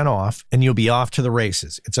 20% off, and you'll be off to the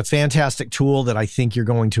races. It's a fantastic tool that I think you're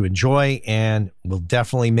going to enjoy and will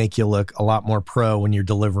definitely make you look a lot more pro when you're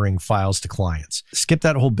delivering files to clients. Skip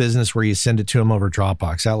that whole business where you send it to them over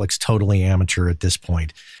Dropbox. That looks totally amateur at this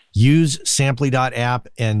point. Use Samply.app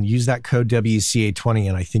and use that code WCA20,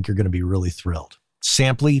 and I think you're going to be really thrilled.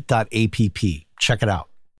 Samply.app. Check it out.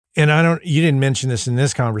 And you didn't mention this in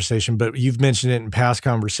this conversation, but you've mentioned it in past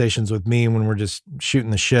conversations with me when we're just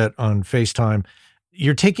shooting the shit on FaceTime.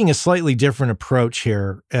 You're taking a slightly different approach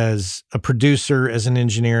here as a producer, as an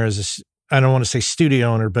engineer, I don't want to say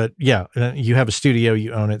studio owner, but yeah, you have a studio,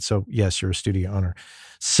 you own it. So yes, you're a studio owner.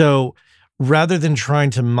 So rather than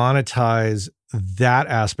trying to monetize that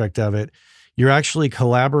aspect of it, you're actually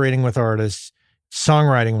collaborating with artists,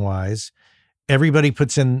 songwriting wise. Everybody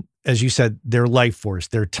puts in, as you said, their life force,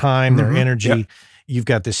 their time, their energy. Yep. You've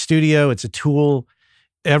got the studio. It's a tool.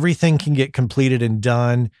 Everything can get completed and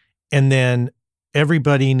done. And then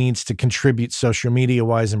everybody needs to contribute social media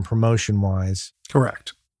wise and promotion wise.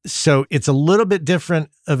 Correct. So it's a little bit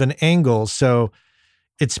different of an angle. So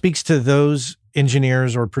it speaks to those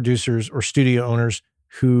engineers or producers or studio owners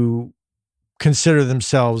who consider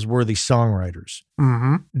themselves worthy songwriters.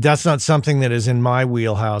 Mm-hmm. That's not something that is in my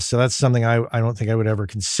wheelhouse. So that's something I don't think I would ever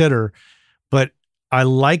consider. But I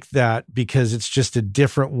like that because it's just a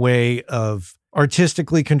different way of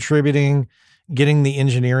artistically contributing, getting the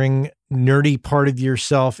engineering nerdy part of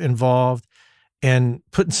yourself involved, and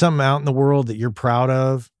putting something out in the world that you're proud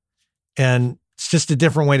of. And it's just a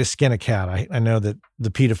different way to skin a cat. I know that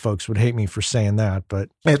the PETA folks would hate me for saying that, but...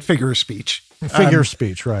 At figure of speech. Figure of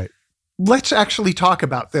speech, right. Let's actually talk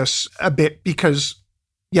about this a bit because,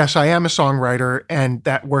 yes, I am a songwriter and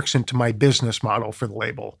that works into my business model for the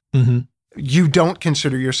label. Mm-hmm. You don't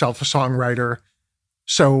consider yourself a songwriter,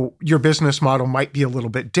 so your business model might be a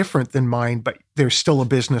little bit different than mine, but there's still a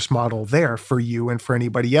business model there for you and for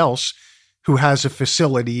anybody else who has a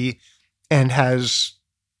facility and has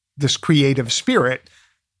this creative spirit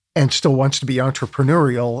and still wants to be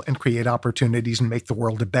entrepreneurial and create opportunities and make the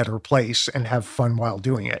world a better place and have fun while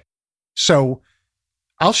doing it. So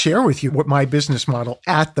I'll share with you what my business model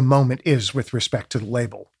at the moment is with respect to the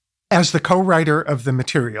label. As the co-writer of the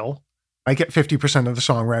material, I get 50% of the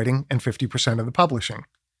songwriting and 50% of the publishing.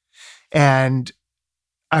 And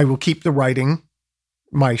I will keep the writing,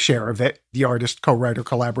 my share of it. The artist, co-writer,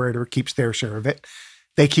 collaborator keeps their share of it.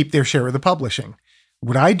 They keep their share of the publishing.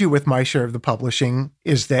 What I do with my share of the publishing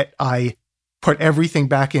is that I put everything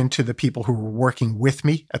back into the people who were working with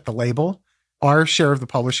me at the label. Our share of the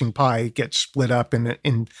publishing pie gets split up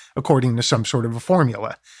in according to some sort of a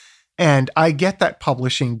formula. And I get that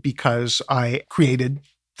publishing because I created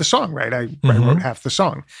the song, right? I wrote half the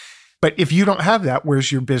song. But if you don't have that,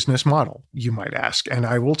 where's your business model, you might ask? And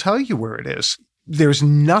I will tell you where it is. There's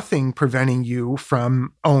nothing preventing you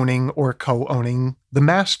from owning or co-owning the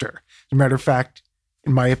master. As a matter of fact,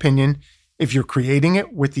 in my opinion, if you're creating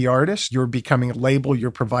it with the artist, you're becoming a label, you're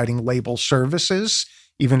providing label services,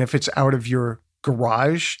 even if it's out of your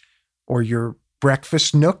garage or your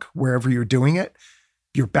breakfast nook, wherever you're doing it,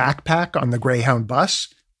 your backpack on the Greyhound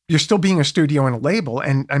bus, you're still being a studio and a label.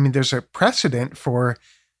 And I mean, there's a precedent for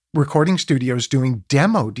recording studios doing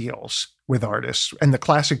demo deals with artists. And the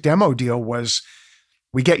classic demo deal was,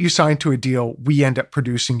 we get you signed to a deal, we end up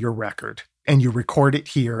producing your record, and you record it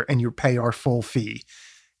here and you pay our full fee.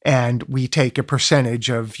 And we take a percentage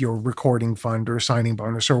of your recording fund or signing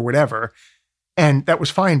bonus or whatever. And that was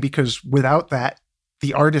fine, because without that,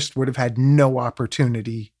 the artist would have had no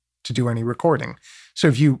opportunity to do any recording. So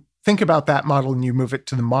if you think about that model and you move it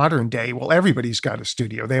to the modern day, well, everybody's got a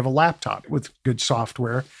studio. They have a laptop with good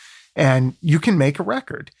software, and you can make a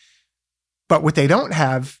record. But what they don't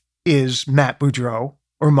have is Matt Boudreau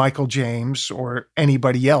or Michael James or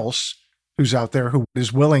anybody else who's out there who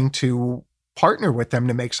is willing to partner with them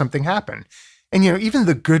to make something happen. And, even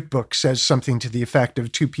the good book says something to the effect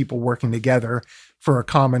of two people working together for a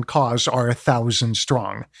common cause are 1,000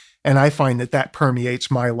 strong. And I find that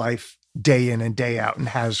permeates my life day in and day out, and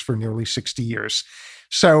has for nearly 60 years.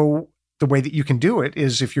 So the way that you can do it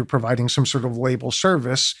is if you're providing some sort of label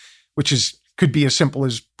service, which could be as simple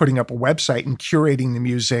as putting up a website and curating the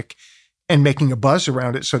music and making a buzz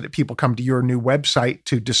around it so that people come to your new website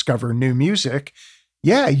to discover new music.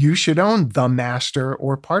 Yeah, you should own the master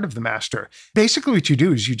or part of the master. Basically, what you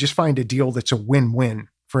do is you just find a deal that's a win-win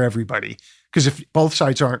for everybody. Because if both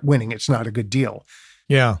sides aren't winning, it's not a good deal.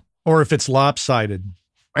 Yeah. Or if it's lopsided.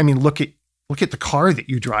 I mean, look at the car that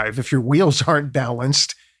you drive. If your wheels aren't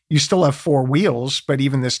balanced, you still have four wheels, but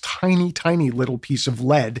even this tiny, tiny little piece of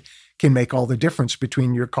lead can make all the difference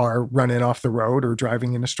between your car running off the road or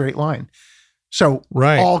driving in a straight line. So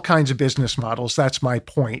all kinds of business models, that's my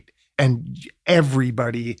point. And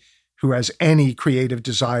everybody who has any creative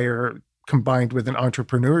desire combined with an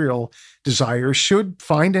entrepreneurial desire should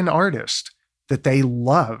find an artist that they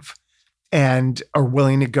love and are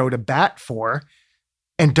willing to go to bat for.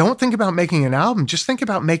 And don't think about making an album. Just think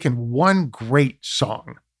about making one great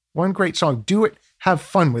song. One great song. Do it. Have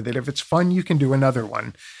fun with it. If it's fun, you can do another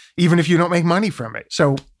one, even if you don't make money from it.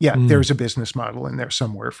 So yeah, there's a business model in there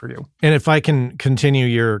somewhere for you. And if I can continue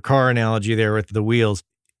your car analogy there with the wheels,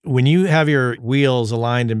 when you have your wheels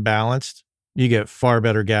aligned and balanced, you get far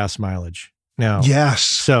better gas mileage. Now, yes.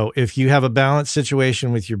 So if you have a balanced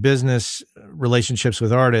situation with your business relationships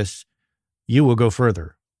with artists, you will go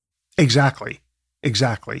further. Exactly.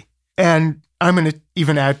 And I'm going to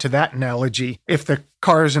even add to that analogy. If the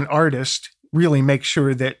car is an artist, really make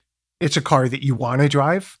sure that it's a car that you want to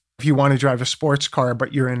drive. If you want to drive a sports car,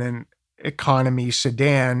 but you're in an economy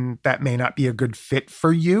sedan, that may not be a good fit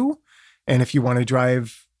for you. And if you want to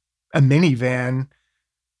drive a minivan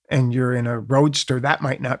and you're in a roadster, that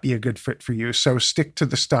might not be a good fit for you. So stick to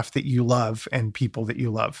the stuff that you love and people that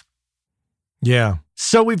you love. Yeah.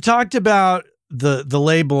 So we've talked about the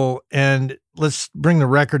label, and let's bring the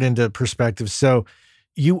record into perspective. So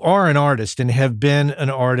you are an artist and have been an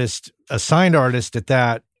artist, a signed artist at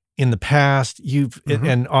that in the past.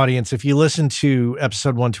 And audience, if you listen to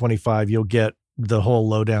episode 125, you'll get the whole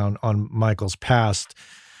lowdown on Michael's past.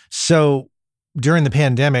 So during the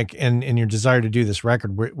pandemic and your desire to do this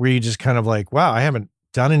record, were you just kind of like, wow, I haven't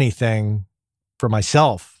done anything for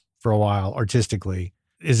myself for a while artistically?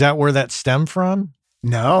 Is that where that stemmed from?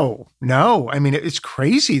 No. I mean, it's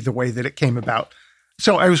crazy the way that it came about.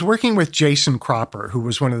 So I was working with Jason Cropper, who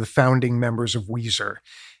was one of the founding members of Weezer.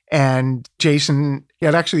 And Jason, he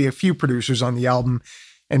had actually a few producers on the album.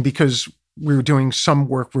 And because we were doing some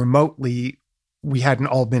work remotely, we hadn't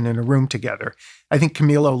all been in a room together. I think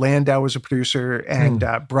Camilo Landau was a producer, and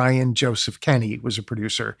Brian Joseph Kenny was a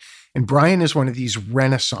producer. And Brian is one of these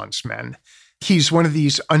Renaissance men. He's one of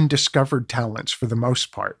these undiscovered talents for the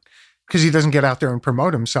most part, because he doesn't get out there and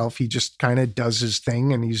promote himself. He just kind of does his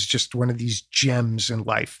thing, and he's just one of these gems in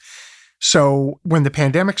life. So when the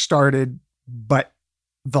pandemic started, but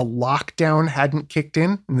the lockdown hadn't kicked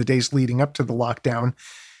in the days leading up to the lockdown,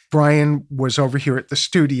 Brian was over here at the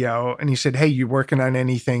studio and he said, "Hey, you working on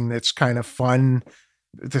anything that's kind of fun,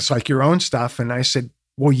 that's like your own stuff?" And I said,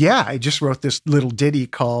 "Well, yeah, I just wrote this little ditty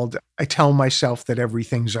called I Tell Myself That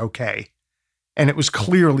Everything's Okay." And it was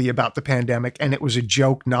clearly about the pandemic. And it was a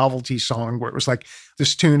joke novelty song where it was like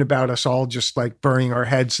this tune about us all just like burying our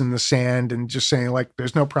heads in the sand and just saying like,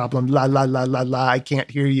 "There's no problem. La, la, la, la, la. I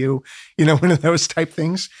can't hear you." You know, one of those type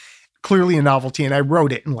things. Clearly a novelty. And I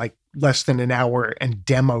wrote it in like less than an hour and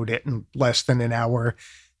demoed it in less than an hour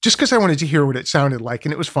just because I wanted to hear what it sounded like.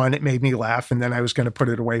 And it was fun. It made me laugh. And then I was going to put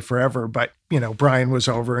it away forever. But, you know, Brian was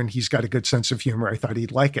over and he's got a good sense of humor. I thought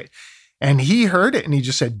he'd like it. And he heard it and he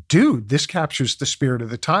just said, "Dude, this captures the spirit of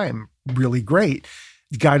the time. Really great.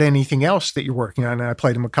 Got anything else that you're working on?" And I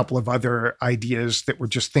played him a couple of other ideas that were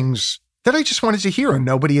just things that I just wanted to hear, and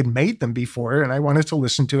nobody had made them before. And I wanted to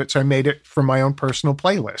listen to it. So I made it for my own personal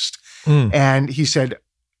playlist. And he said,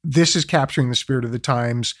 "This is capturing the spirit of the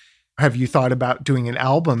times. Have you thought about doing an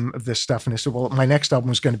album of this stuff?" And I said, "Well, my next album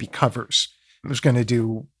was going to be covers. I was going to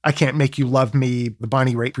do I Can't Make You Love Me, the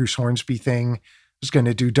Bonnie Raitt, Bruce Hornsby thing. I was going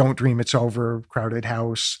to do Don't Dream It's Over, Crowded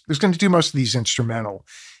House. I was going to do most of these instrumental."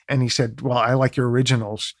 And he said, "Well, I like your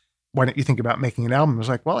originals. Why don't you think about making an album?" I was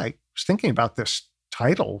like, "Well, I was thinking about this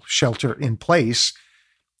title, Shelter in Place."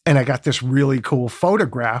 And I got this really cool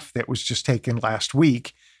photograph that was just taken last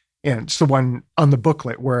week. And it's the one on the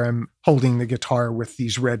booklet where I'm holding the guitar with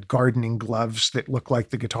these red gardening gloves that look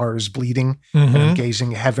like the guitar is bleeding and I'm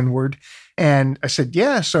gazing heavenward. And I said,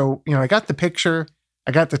 "Yeah, so, you know, I got the picture.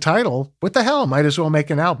 I got the title. What the hell? Might as well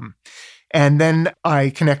make an album." And then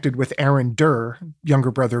I connected with Aaron Durr,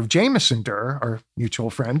 younger brother of Jameson Durr, our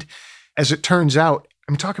mutual friend. As it turns out,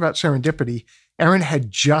 I'm talking about serendipity. Aaron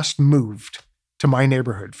had just moved to my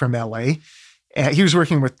neighborhood from LA. And he was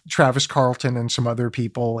working with Travis Carlton and some other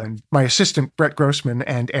people. And my assistant, Brett Grossman,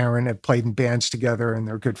 and Aaron have played in bands together and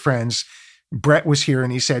they're good friends. Brett was here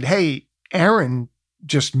and he said, "Hey, Aaron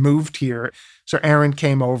just moved here." So Aaron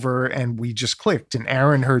came over and we just clicked, and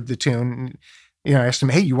Aaron heard the tune. And, you know, I asked him,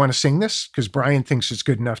 "Hey, you want to sing this? Because Brian thinks it's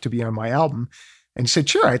good enough to be on my album." And he said,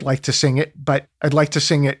 "Sure, I'd like to sing it, but I'd like to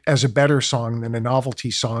sing it as a better song than a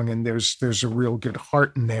novelty song. And there's a real good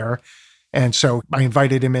heart in there." And so I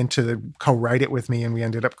invited him in to co-write it with me. And we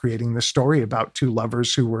ended up creating this story about two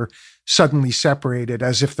lovers who were suddenly separated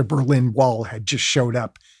as if the Berlin Wall had just showed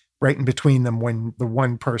up right in between them when the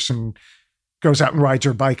one person goes out and rides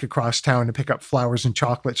her bike across town to pick up flowers and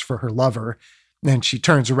chocolates for her lover. And she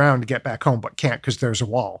turns around to get back home, but can't because there's a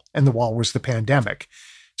wall. And the wall was the pandemic.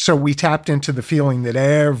 So we tapped into the feeling that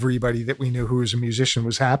everybody that we knew who was a musician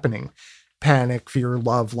was happening. Panic, fear,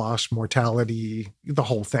 love, loss, mortality, the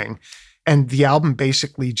whole thing. And the album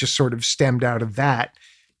basically just sort of stemmed out of that.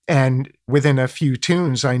 And within a few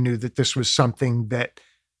tunes, I knew that this was something that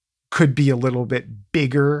could be a little bit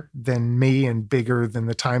bigger than me and bigger than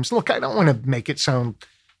the times. Look, I don't want to make it sound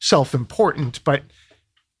self-important, but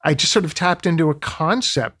I just sort of tapped into a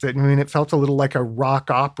concept that, I mean, it felt a little like a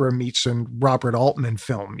rock opera meets a Robert Altman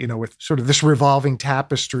film, you know, with sort of this revolving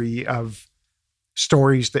tapestry of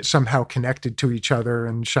stories that somehow connected to each other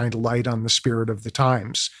and shined a light on the spirit of the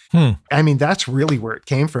times. I mean, that's really where it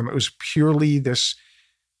came from. It was purely this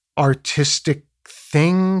artistic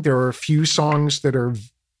thing. There are a few songs that are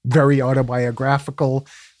very autobiographical,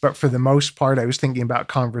 but for the most part, I was thinking about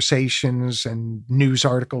conversations and news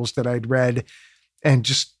articles that I'd read and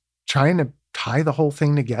just trying to tie the whole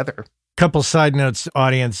thing together. Couple side notes,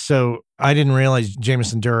 audience. So I didn't realize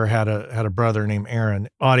Jameson Durr had a brother named Aaron.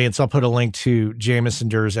 Audience, I'll put a link to Jameson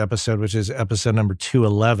Durr's episode, which is episode number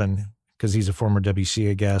 211, because he's a former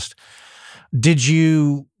WCA guest. Did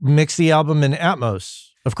you mix the album in Atmos?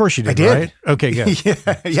 Of course you did, I did. Right? Okay, good.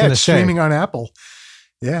 yeah, it's streaming on Apple.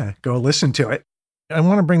 Yeah, go listen to it. I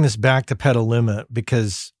want to bring this back to Petaluma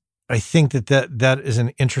because I think that is an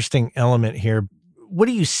interesting element here. What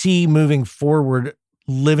do you see moving forward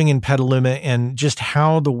living in Petaluma and just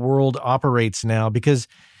how the world operates now? Because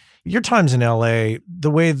your times in LA,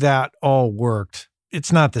 the way that all worked,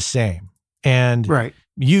 it's not the same. And right.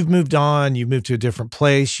 You've moved on, you've moved to a different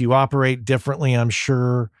place, you operate differently, I'm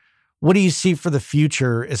sure. What do you see for the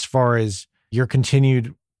future as far as your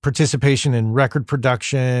continued participation in record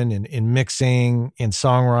production and in mixing, in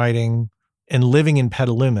songwriting, and living in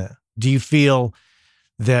Petaluma? Do you feel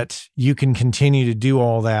that you can continue to do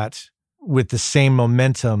all that with the same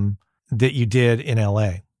momentum that you did in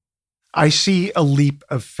LA? I see a leap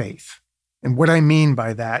of faith. And what I mean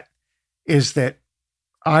by that is that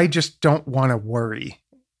I just don't want to worry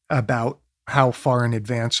about how far in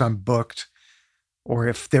advance I'm booked or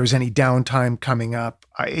if there's any downtime coming up.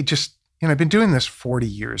 I've been doing this 40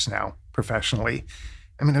 years now professionally.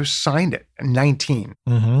 I mean, I was signed at 19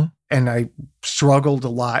 and I struggled a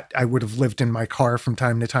lot. I would have lived in my car from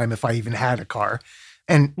time to time if I even had a car.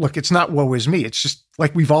 And look, it's not woe is me. It's just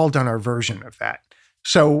like we've all done our version of that.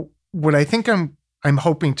 So what I think I'm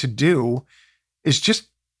hoping to do is just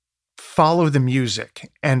follow the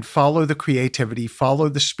music and follow the creativity, follow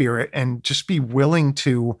the spirit, and just be willing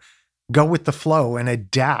to go with the flow and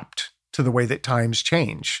adapt to the way that times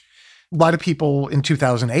change. A lot of people in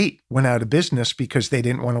 2008 went out of business because they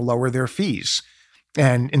didn't want to lower their fees.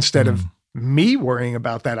 And instead of me worrying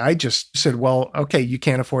about that, I just said, well, okay, you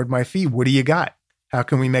can't afford my fee. What do you got? How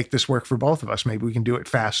can we make this work for both of us? Maybe we can do it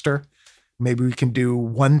faster. Maybe we can do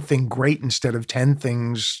one thing great instead of 10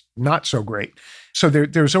 things not so great. So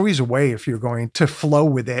there's always a way if you're going to flow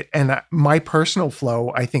with it. And my personal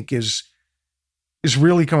flow, I think, is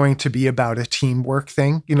really going to be about a teamwork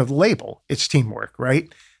thing. You know, the label, it's teamwork,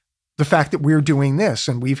 right? The fact that we're doing this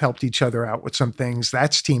and we've helped each other out with some things,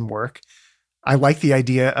 that's teamwork. I like the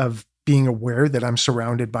idea of being aware that I'm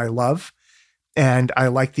surrounded by love. And I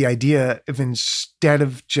like the idea of instead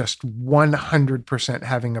of just 100%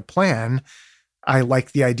 having a plan, I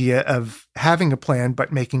like the idea of having a plan,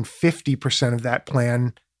 but making 50% of that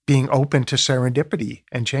plan being open to serendipity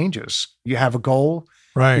and changes. You have a goal,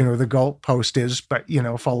 right? You know, the goal post is, but you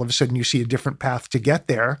know, if all of a sudden you see a different path to get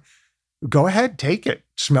there, go ahead, take it,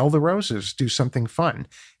 smell the roses, do something fun.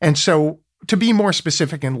 And so to be more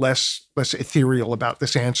specific and less ethereal about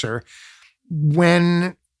this answer,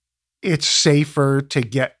 when it's safer to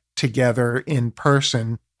get together in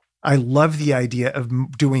person, I love the idea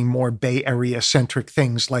of doing more Bay Area centric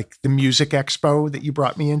things like the Music Expo that you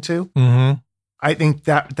brought me into. I think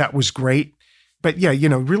that was great. But yeah, you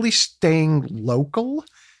know, really staying local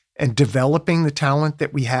and developing the talent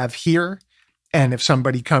that we have here. And if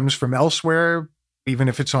somebody comes from elsewhere, even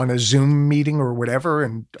if it's on a Zoom meeting or whatever,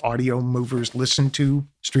 and audio movers listen to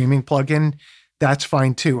streaming plugin, that's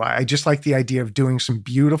fine too. I just like the idea of doing some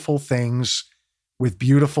beautiful things with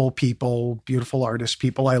beautiful people, beautiful artists,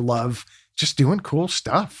 people I love, just doing cool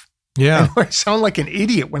stuff. Yeah. I sound like an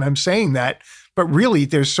idiot when I'm saying that, but really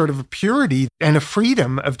there's sort of a purity and a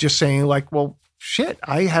freedom of just saying like, well, shit,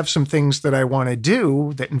 I have some things that I want to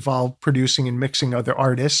do that involve producing and mixing other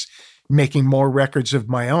artists, making more records of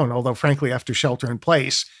my own. Although frankly, after Shelter in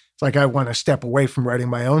Place, it's like I want to step away from writing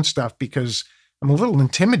my own stuff because I'm a little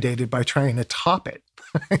intimidated by trying to top it.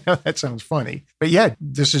 I know that sounds funny. But yeah,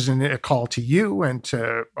 this is a call to you and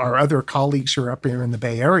to our other colleagues who are up here in the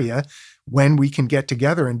Bay Area. When we can get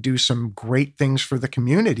together and do some great things for the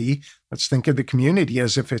community, let's think of the community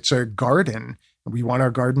as if it's a garden. We want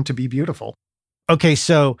our garden to be beautiful. Okay,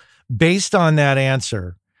 so based on that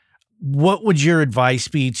answer, what would your advice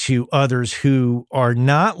be to others who are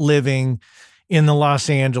not living in the Los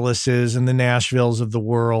Angeleses and the Nashvilles of the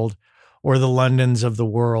world or the Londons of the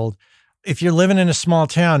world? If you're living in a small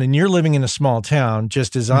town, and you're living in a small town,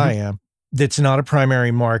 just as I am, that's not a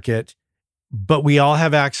primary market, but we all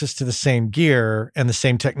have access to the same gear and the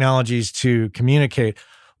same technologies to communicate,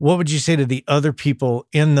 what would you say to the other people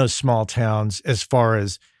in those small towns as far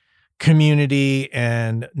as community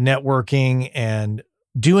and networking and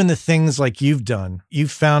doing the things like you've done?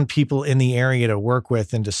 You've found people in the area to work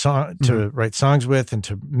with and to write songs with and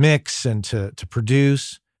to mix and to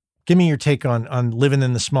produce. Give me your take on living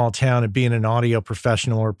in the small town and being an audio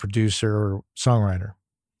professional or producer or songwriter.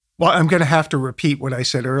 Well, I'm going to have to repeat what I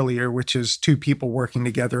said earlier, which is two people working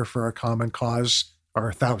together for a common cause are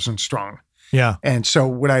 1,000 strong. Yeah. And so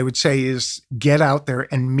what I would say is get out there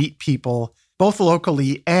and meet people both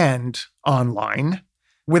locally and online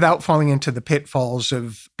without falling into the pitfalls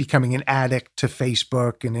of becoming an addict to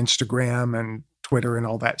Facebook and Instagram and Twitter and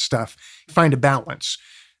all that stuff. Find a balance,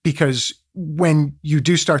 because when you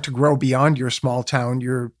do start to grow beyond your small town,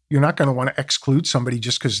 you're not going to want to exclude somebody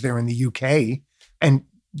just because they're in the UK. And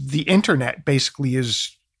the internet basically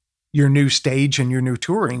is your new stage and your new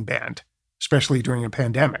touring band, especially during a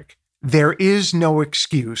pandemic. There is no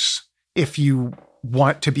excuse if you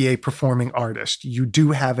want to be a performing artist. You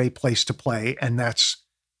do have a place to play, and that's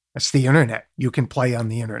the internet. You can play on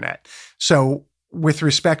the internet. So with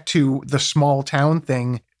respect to the small town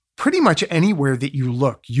thing, pretty much anywhere that you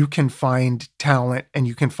look, you can find talent and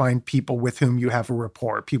you can find people with whom you have a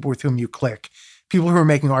rapport, people with whom you click, people who are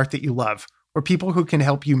making art that you love, or people who can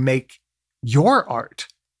help you make your art,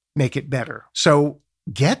 make it better. So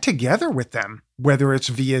get together with them, whether it's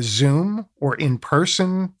via Zoom or in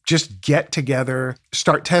person, just get together,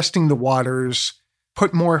 start testing the waters,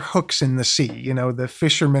 put more hooks in the sea. You know, the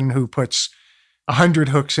fisherman who puts 100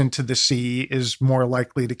 hooks into the sea is more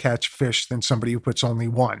likely to catch fish than somebody who puts only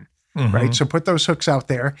one, right? So put those hooks out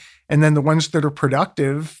there. And then the ones that are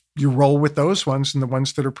productive, you roll with those ones, and the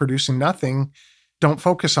ones that are producing nothing, don't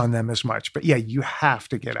focus on them as much. But yeah, you have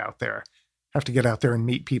to get out there, and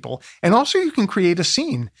meet people. And also you can create a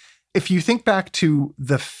scene. If you think back to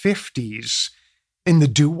the 50s, in the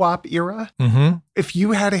doo-wop era, if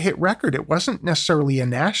you had a hit record, it wasn't necessarily a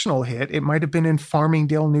national hit. It might have been in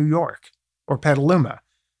Farmingdale, New York, or Petaluma.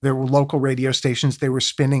 There were local radio stations. They were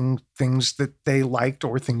spinning things that they liked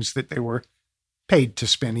or things that they were paid to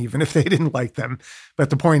spin, even if they didn't like them. But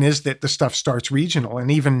the point is that the stuff starts regional.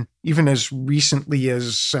 And even as recently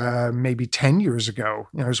as maybe 10 years ago,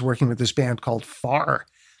 I was working with this band called Far,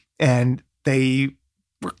 and they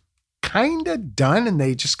were kind of done, and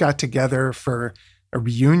they just got together for a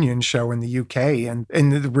reunion show in the UK. And in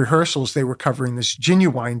the rehearsals, they were covering this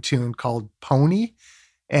Genuine tune called Pony.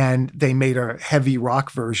 And they made a heavy rock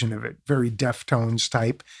version of it, very Deftones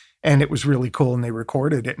type. And it was really cool. And they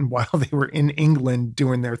recorded it. And while they were in England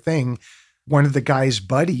doing their thing, one of the guy's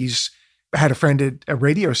buddies had a friend at a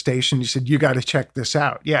radio station. He said, "You got to check this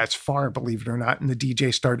out." Yeah, it's Far, believe it or not. And the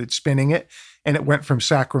DJ started spinning it. And it went from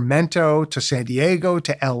Sacramento to San Diego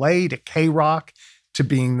to LA to K-Rock to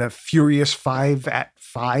being the Furious 5 at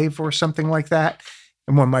 5 or something like that.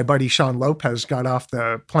 And when my buddy Sean Lopez got off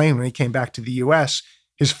the plane, when he came back to the US,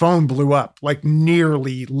 his phone blew up, like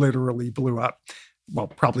nearly literally blew up. Well,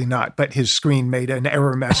 probably not, but his screen made an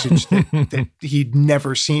error message that he'd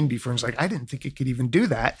never seen before. He's like, I didn't think it could even do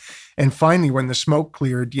that. And finally, when the smoke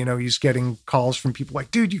cleared, he's getting calls from people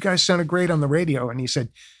like, "Dude, you guys sounded great on the radio." And he said,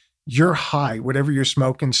 "You're high. Whatever you're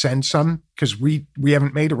smoking, send some, because we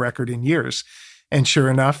haven't made a record in years." And sure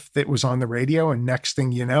enough, it was on the radio. And next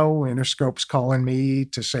thing you know, Interscope's calling me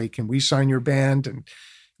to say, "Can we sign your band?" And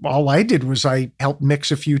all I did was I helped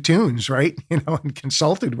mix a few tunes, right? And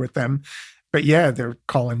consulted with them. But yeah, they're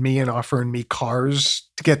calling me and offering me cars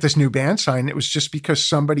to get this new band signed. It was just because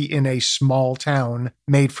somebody in a small town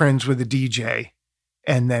made friends with a DJ,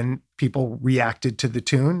 and then people reacted to the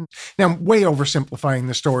tune. Now, I'm way oversimplifying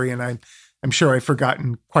the story, and I'm sure I've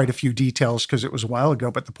forgotten quite a few details because it was a while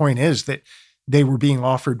ago. But the point is that they were being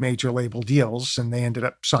offered major label deals, and they ended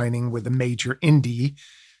up signing with a major indie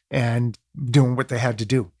and doing what they had to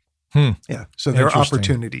do. Yeah. So there are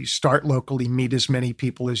opportunities. Start locally, meet as many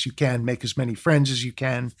people as you can, make as many friends as you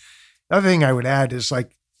can. The other thing I would add is,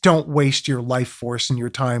 like, don't waste your life force and your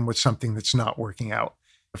time with something that's not working out.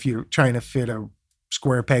 If you're trying to fit a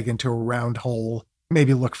square peg into a round hole,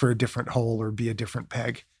 maybe look for a different hole or be a different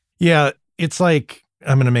peg. Yeah. It's like,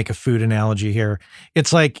 I'm going to make a food analogy here.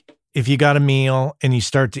 It's like if you got a meal and you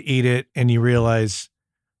start to eat it and you realize,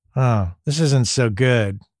 oh, this isn't so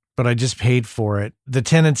good, but I just paid for it. The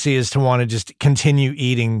tendency is to want to just continue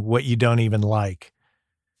eating what you don't even like.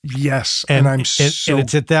 Yes. And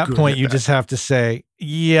it's at that point you just have to say,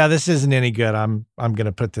 yeah, this isn't any good. I'm going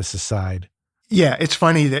to put this aside. Yeah. It's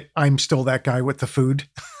funny that I'm still that guy with the food,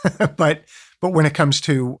 but when it comes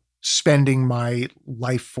to spending my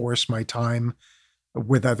life force, my time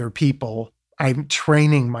with other people, I'm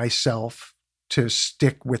training myself to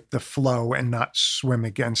stick with the flow and not swim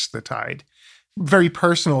against the tide. Very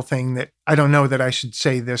personal thing that I don't know that I should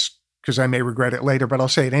say this because I may regret it later, but I'll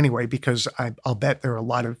say it anyway because I'll bet there are a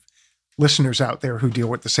lot of listeners out there who deal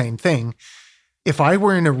with the same thing. If I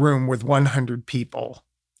were in a room with 100 people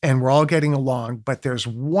and we're all getting along, but there's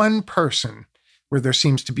one person where there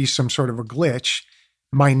seems to be some sort of a glitch,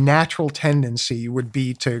 my natural tendency would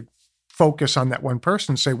be to focus on that one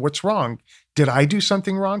person, say, what's wrong? Did I do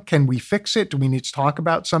something wrong? Can we fix it? Do we need to talk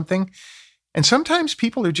about something? And sometimes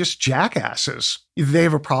people are just jackasses. Either they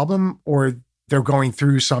have a problem or they're going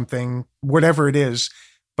through something, whatever it is,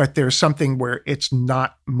 but there's something where it's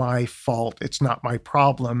not my fault, it's not my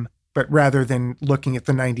problem. But rather than looking at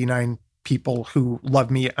the 99 people who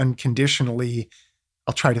love me unconditionally,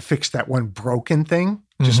 I'll try to fix that one broken thing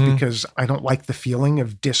just because I don't like the feeling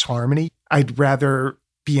of disharmony. I'd rather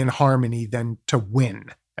be in harmony than to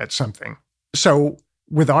win at something. So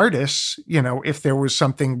with artists, if there was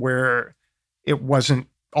something where it wasn't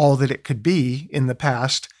all that it could be in the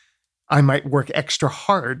past, I might work extra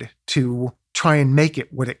hard to try and make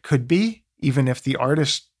it what it could be, even if the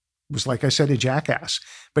artist was, like I said, a jackass.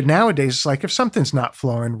 But nowadays, it's like if something's not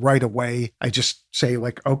flowing right away, I just say,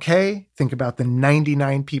 like, okay, think about the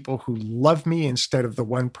 99 people who love me instead of the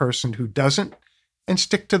one person who doesn't, and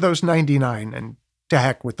stick to those 99 and to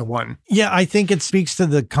heck with the one. Yeah, I think it speaks to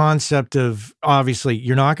the concept of, obviously,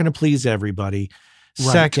 you're not going to please everybody.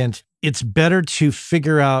 Right. Second, it's better to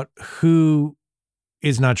figure out who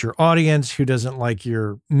is not your audience, who doesn't like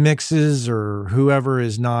your mixes, or whoever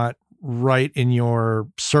is not right in your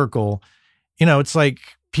circle. You know, it's like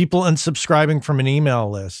people unsubscribing from an email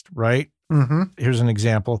list, right? Mm-hmm. Here's an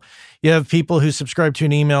example. You have people who subscribe to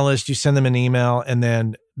an email list, you send them an email, and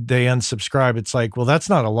then they unsubscribe. It's like, well, that's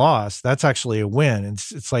not a loss. That's actually a win.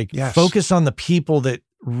 It's like, Yes. Focus on the people that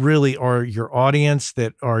really are your audience,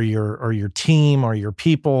 that are your team, or your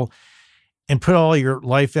people, and put all your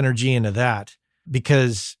life energy into that,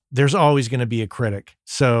 because there's always going to be a critic.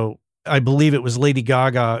 So I believe it was Lady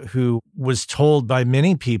Gaga who was told by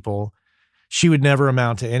many people she would never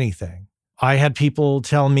amount to anything. I had people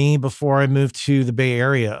tell me before I moved to the Bay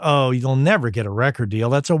Area, oh, you'll never get a record deal.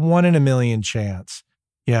 That's a 1 in a million chance.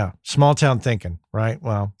 Yeah. Small town thinking, right?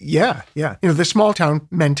 Well, Yeah. You know, the small town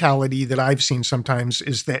mentality that I've seen sometimes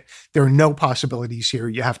is that there are no possibilities here.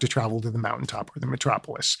 You have to travel to the mountaintop or the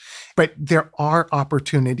metropolis. But there are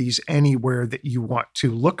opportunities anywhere that you want to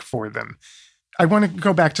look for them. I want to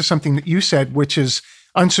go back to something that you said, which is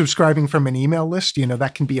unsubscribing from an email list. You know,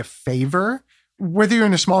 that can be a favor. Whether you're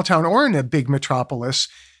in a small town or in a big metropolis,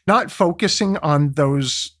 not focusing on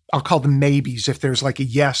those, I'll call them maybes, if there's like a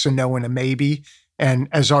yes, a no, and a maybe. And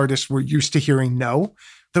as artists, we're used to hearing no.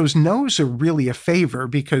 Those no's are really a favor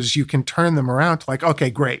because you can turn them around to like, okay,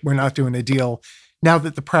 great, we're not doing a deal. Now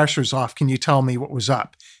that the pressure's off, can you tell me what was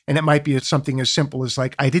up? And it might be something as simple as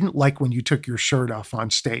like, I didn't like when you took your shirt off on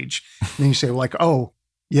stage. And then you say like, oh,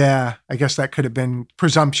 yeah, I guess that could have been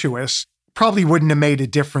presumptuous. Probably wouldn't have made a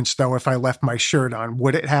difference, though, if I left my shirt on.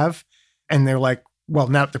 Would it have? And they're like, well,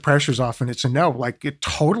 now the pressure's off and it's a no. Like, it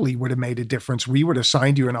totally would have made a difference. We would have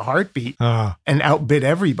signed you in a heartbeat and outbid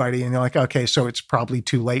everybody. And they're like, okay, so it's probably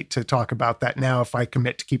too late to talk about that now if I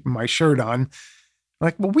commit to keeping my shirt on.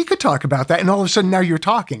 Like, well, we could talk about that. And all of a sudden, now you're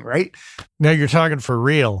talking, right? now you're talking for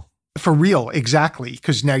real. For real, exactly.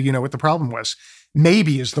 Because now you know what the problem was.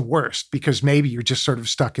 Maybe is the worst because maybe you're just sort of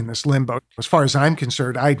stuck in this limbo. As far as I'm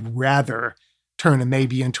concerned, I'd rather turn a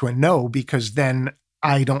maybe into a no because then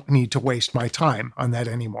I don't need to waste my time on that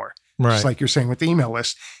anymore. Right. Just like you're saying with the email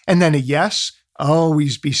list. And then a yes,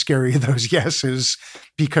 always be scary of those yeses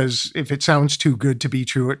because if it sounds too good to be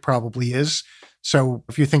true, it probably is. So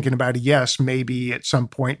if you're thinking about a yes, maybe at some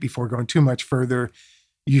point before going too much further,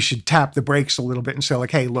 you should tap the brakes a little bit and say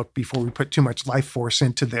like, hey, look, before we put too much life force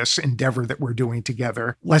into this endeavor that we're doing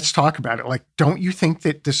together, let's talk about it. Like, don't you think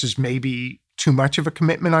that this is maybe too much of a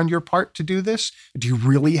commitment on your part to do this? Do you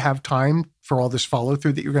really have time for all this follow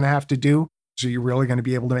through that you're going to have to do? So you're really going to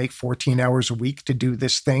be able to make 14 hours a week to do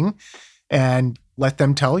this thing? And let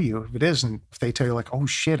them tell you if it is. And if they tell you like, oh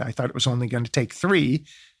shit, I thought it was only going to take 3.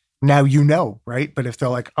 Now you know, right? But if they're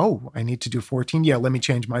like, oh, I need to do 14. Yeah, let me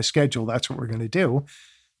change my schedule. That's what we're going to do.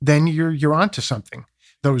 Then you're onto something.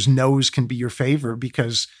 Those no's can be your favor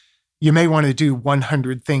because you may want to do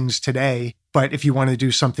 100 things today, but if you want to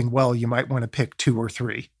do something well, you might want to pick 2 or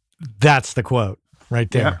 3. That's the quote right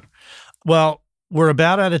there. Yeah. Well, we're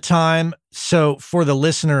about out of time. So for the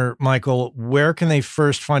listener, Michael, where can they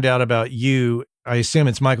first find out about you? I assume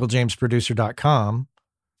it's michaeljamesproducer.com.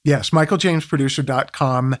 Yes,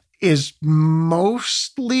 michaeljamesproducer.com is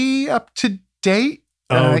mostly up to date.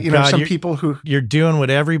 Some people who... You're doing what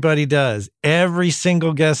everybody does. Every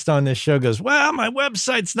single guest on this show goes, well, my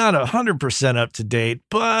website's not 100% up to date,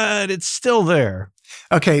 but it's still there.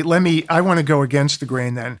 Okay, I want to go against the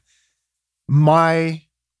grain then. My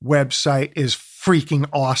website is freaking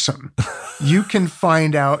awesome. You can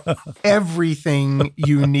find out everything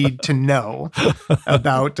you need to know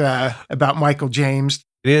about Michael James.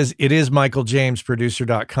 It is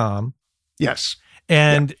michaeljamesproducer.com. Yes.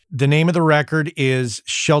 And the name of the record is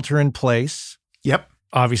Shelter in Place. Yep.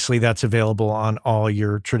 Obviously, that's available on all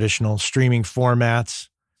your traditional streaming formats.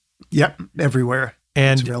 Yep. Everywhere.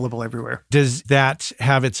 And it's available everywhere. Does that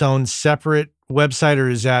have its own separate website, or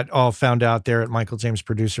is that all found out there at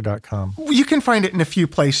michaeljamesproducer.com? You can find it in a few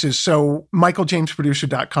places. So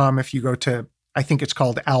michaeljamesproducer.com, if you go to, I think it's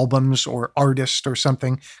called albums or artist or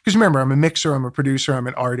something. Because remember, I'm a mixer, I'm a producer, I'm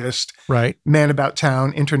an artist. Right. Man About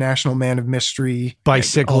Town, International Man of Mystery.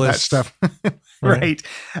 Bicyclist. All that stuff. Right.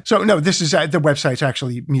 So no, this is, the website's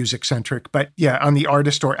actually music centric. But yeah, on the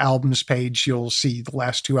artist or albums page, you'll see the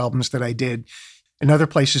last 2 albums that I did. Another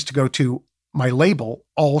place is to go to my label,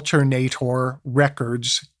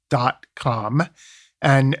 alternatorrecords.com.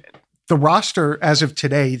 And the roster, as of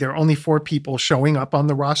today, there are only 4 people showing up on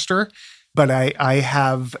the roster. But I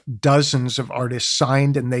have dozens of artists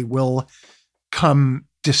signed, and they will come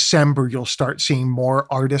December. You'll start seeing more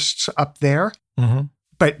artists up there. Mm-hmm.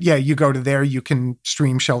 But yeah, you go to there, you can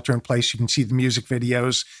stream Shelter in Place, you can see the music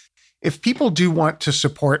videos. If people do want to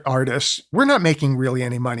support artists, we're not making really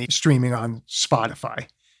any money streaming on Spotify.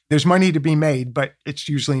 There's money to be made, but it's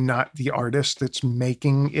usually not the artist that's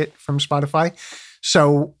making it from Spotify.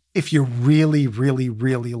 So if you really, really,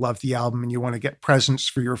 really love the album and you want to get presents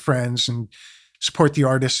for your friends and support the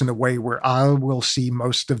artist in a way where I will see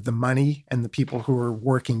most of the money, and the people who are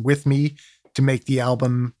working with me to make the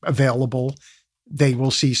album available, they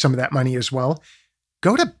will see some of that money as well.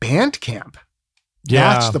 Go to Bandcamp.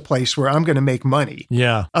 Yeah. That's the place where I'm going to make money.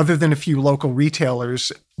 Yeah. Other than a few local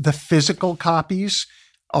retailers, the physical copies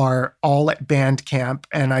are all at Bandcamp,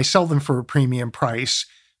 and I sell them for a premium price.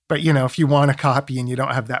 But, if you want a copy and you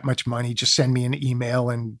don't have that much money, just send me an email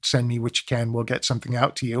and send me what you can. We'll get something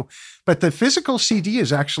out to you. But the physical CD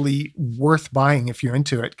is actually worth buying if you're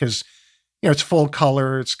into it, because, it's full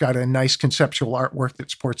color. It's got a nice conceptual artwork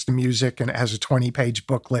that supports the music, and it has a 20-page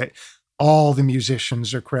booklet. All the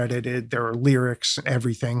musicians are credited. There are lyrics and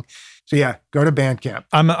everything. So yeah, go to Bandcamp.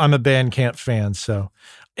 I'm a Bandcamp fan. So,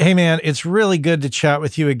 hey man, it's really good to chat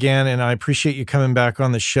with you again. And I appreciate you coming back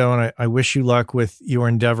on the show. And I wish you luck with your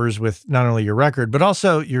endeavors with not only your record, but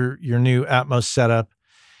also your new Atmos setup.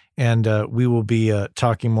 And we will be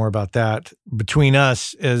talking more about that between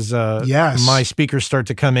us as my speakers start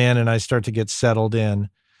to come in and I start to get settled in.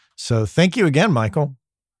 So thank you again, Michael.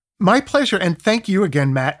 My pleasure. And thank you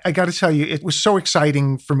again, Matt. I got to tell you, it was so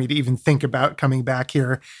exciting for me to even think about coming back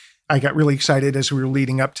here. I got really excited as we were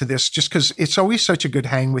leading up to this, just because it's always such a good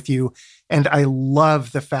hang with you. And I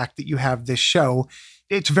love the fact that you have this show.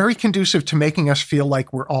 It's very conducive to making us feel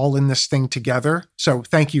like we're all in this thing together. So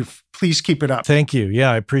thank you. Please keep it up. Thank you.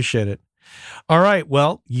 Yeah, I appreciate it. All right.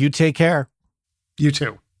 Well, you take care. You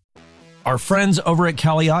too. Our friends over at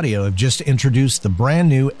Kali Audio have just introduced the brand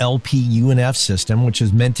new LP UNF system, which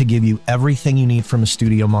is meant to give you everything you need from a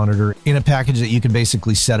studio monitor in a package that you can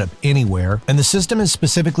basically set up anywhere. And the system is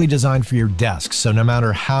specifically designed for your desk. So no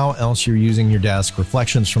matter how else you're using your desk,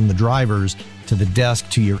 reflections from the drivers to the desk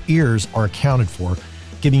to your ears are accounted for,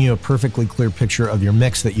 giving you a perfectly clear picture of your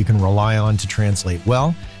mix that you can rely on to translate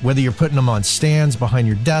well. Whether you're putting them on stands behind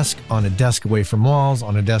your desk, on a desk away from walls,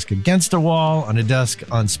 on a desk against a wall, on a desk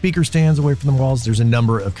on speaker stands away from the walls, there's a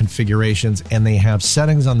number of configurations, and they have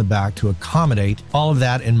settings on the back to accommodate all of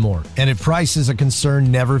that and more. And if price is a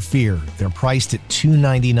concern, never fear. They're priced at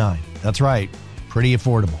 $299. That's right, pretty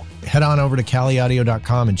affordable. Head on over to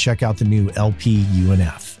KaliAudio.com and check out the new LP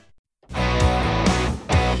UNF.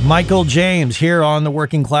 Michael James here on the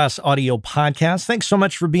Working Class Audio Podcast. Thanks so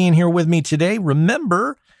much for being here with me today.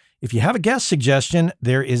 Remember, if you have a guest suggestion,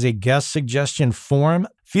 there is a guest suggestion form.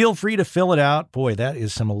 Feel free to fill it out. Boy, that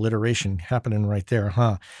is some alliteration happening right there,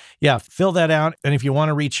 huh? Yeah, fill that out. And if you want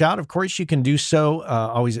to reach out, of course, you can do so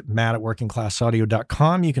always at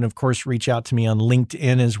matt@workingclassaudio.com. You can, of course, reach out to me on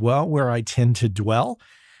LinkedIn as well, where I tend to dwell.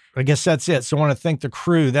 I guess that's it. So I want to thank the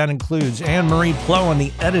crew. That includes Anne-Marie Plow on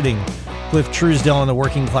the editing, Cliff Truesdale on the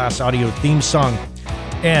Working Class Audio theme song,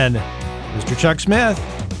 and Mr. Chuck Smith,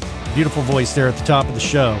 beautiful voice there at the top of the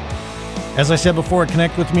show. As I said before,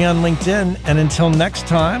 connect with me on LinkedIn, and until next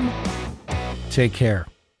time, take care.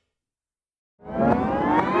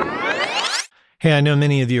 Hey, I know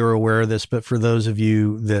many of you are aware of this, but for those of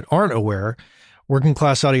you that aren't aware, Working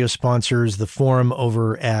Class Audio sponsors the forum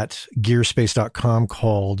over at gearspace.com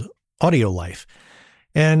called Audio Life.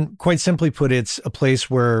 And quite simply put, it's a place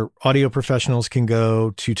where audio professionals can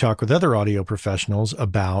go to talk with other audio professionals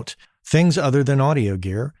about things other than audio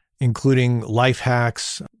gear, including life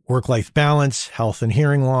hacks, work-life balance, health and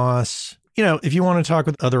hearing loss. If you want to talk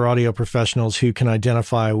with other audio professionals who can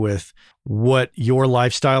identify with what your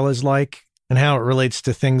lifestyle is like and how it relates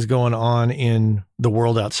to things going on in the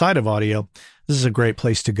world outside of audio, this is a great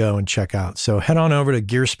place to go and check out. So head on over to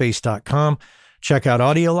gearspace.com, check out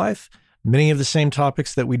Audio Life. Many of the same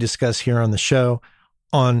topics that we discuss here on the show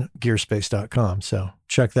on gearspace.com. So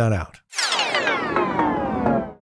check that out.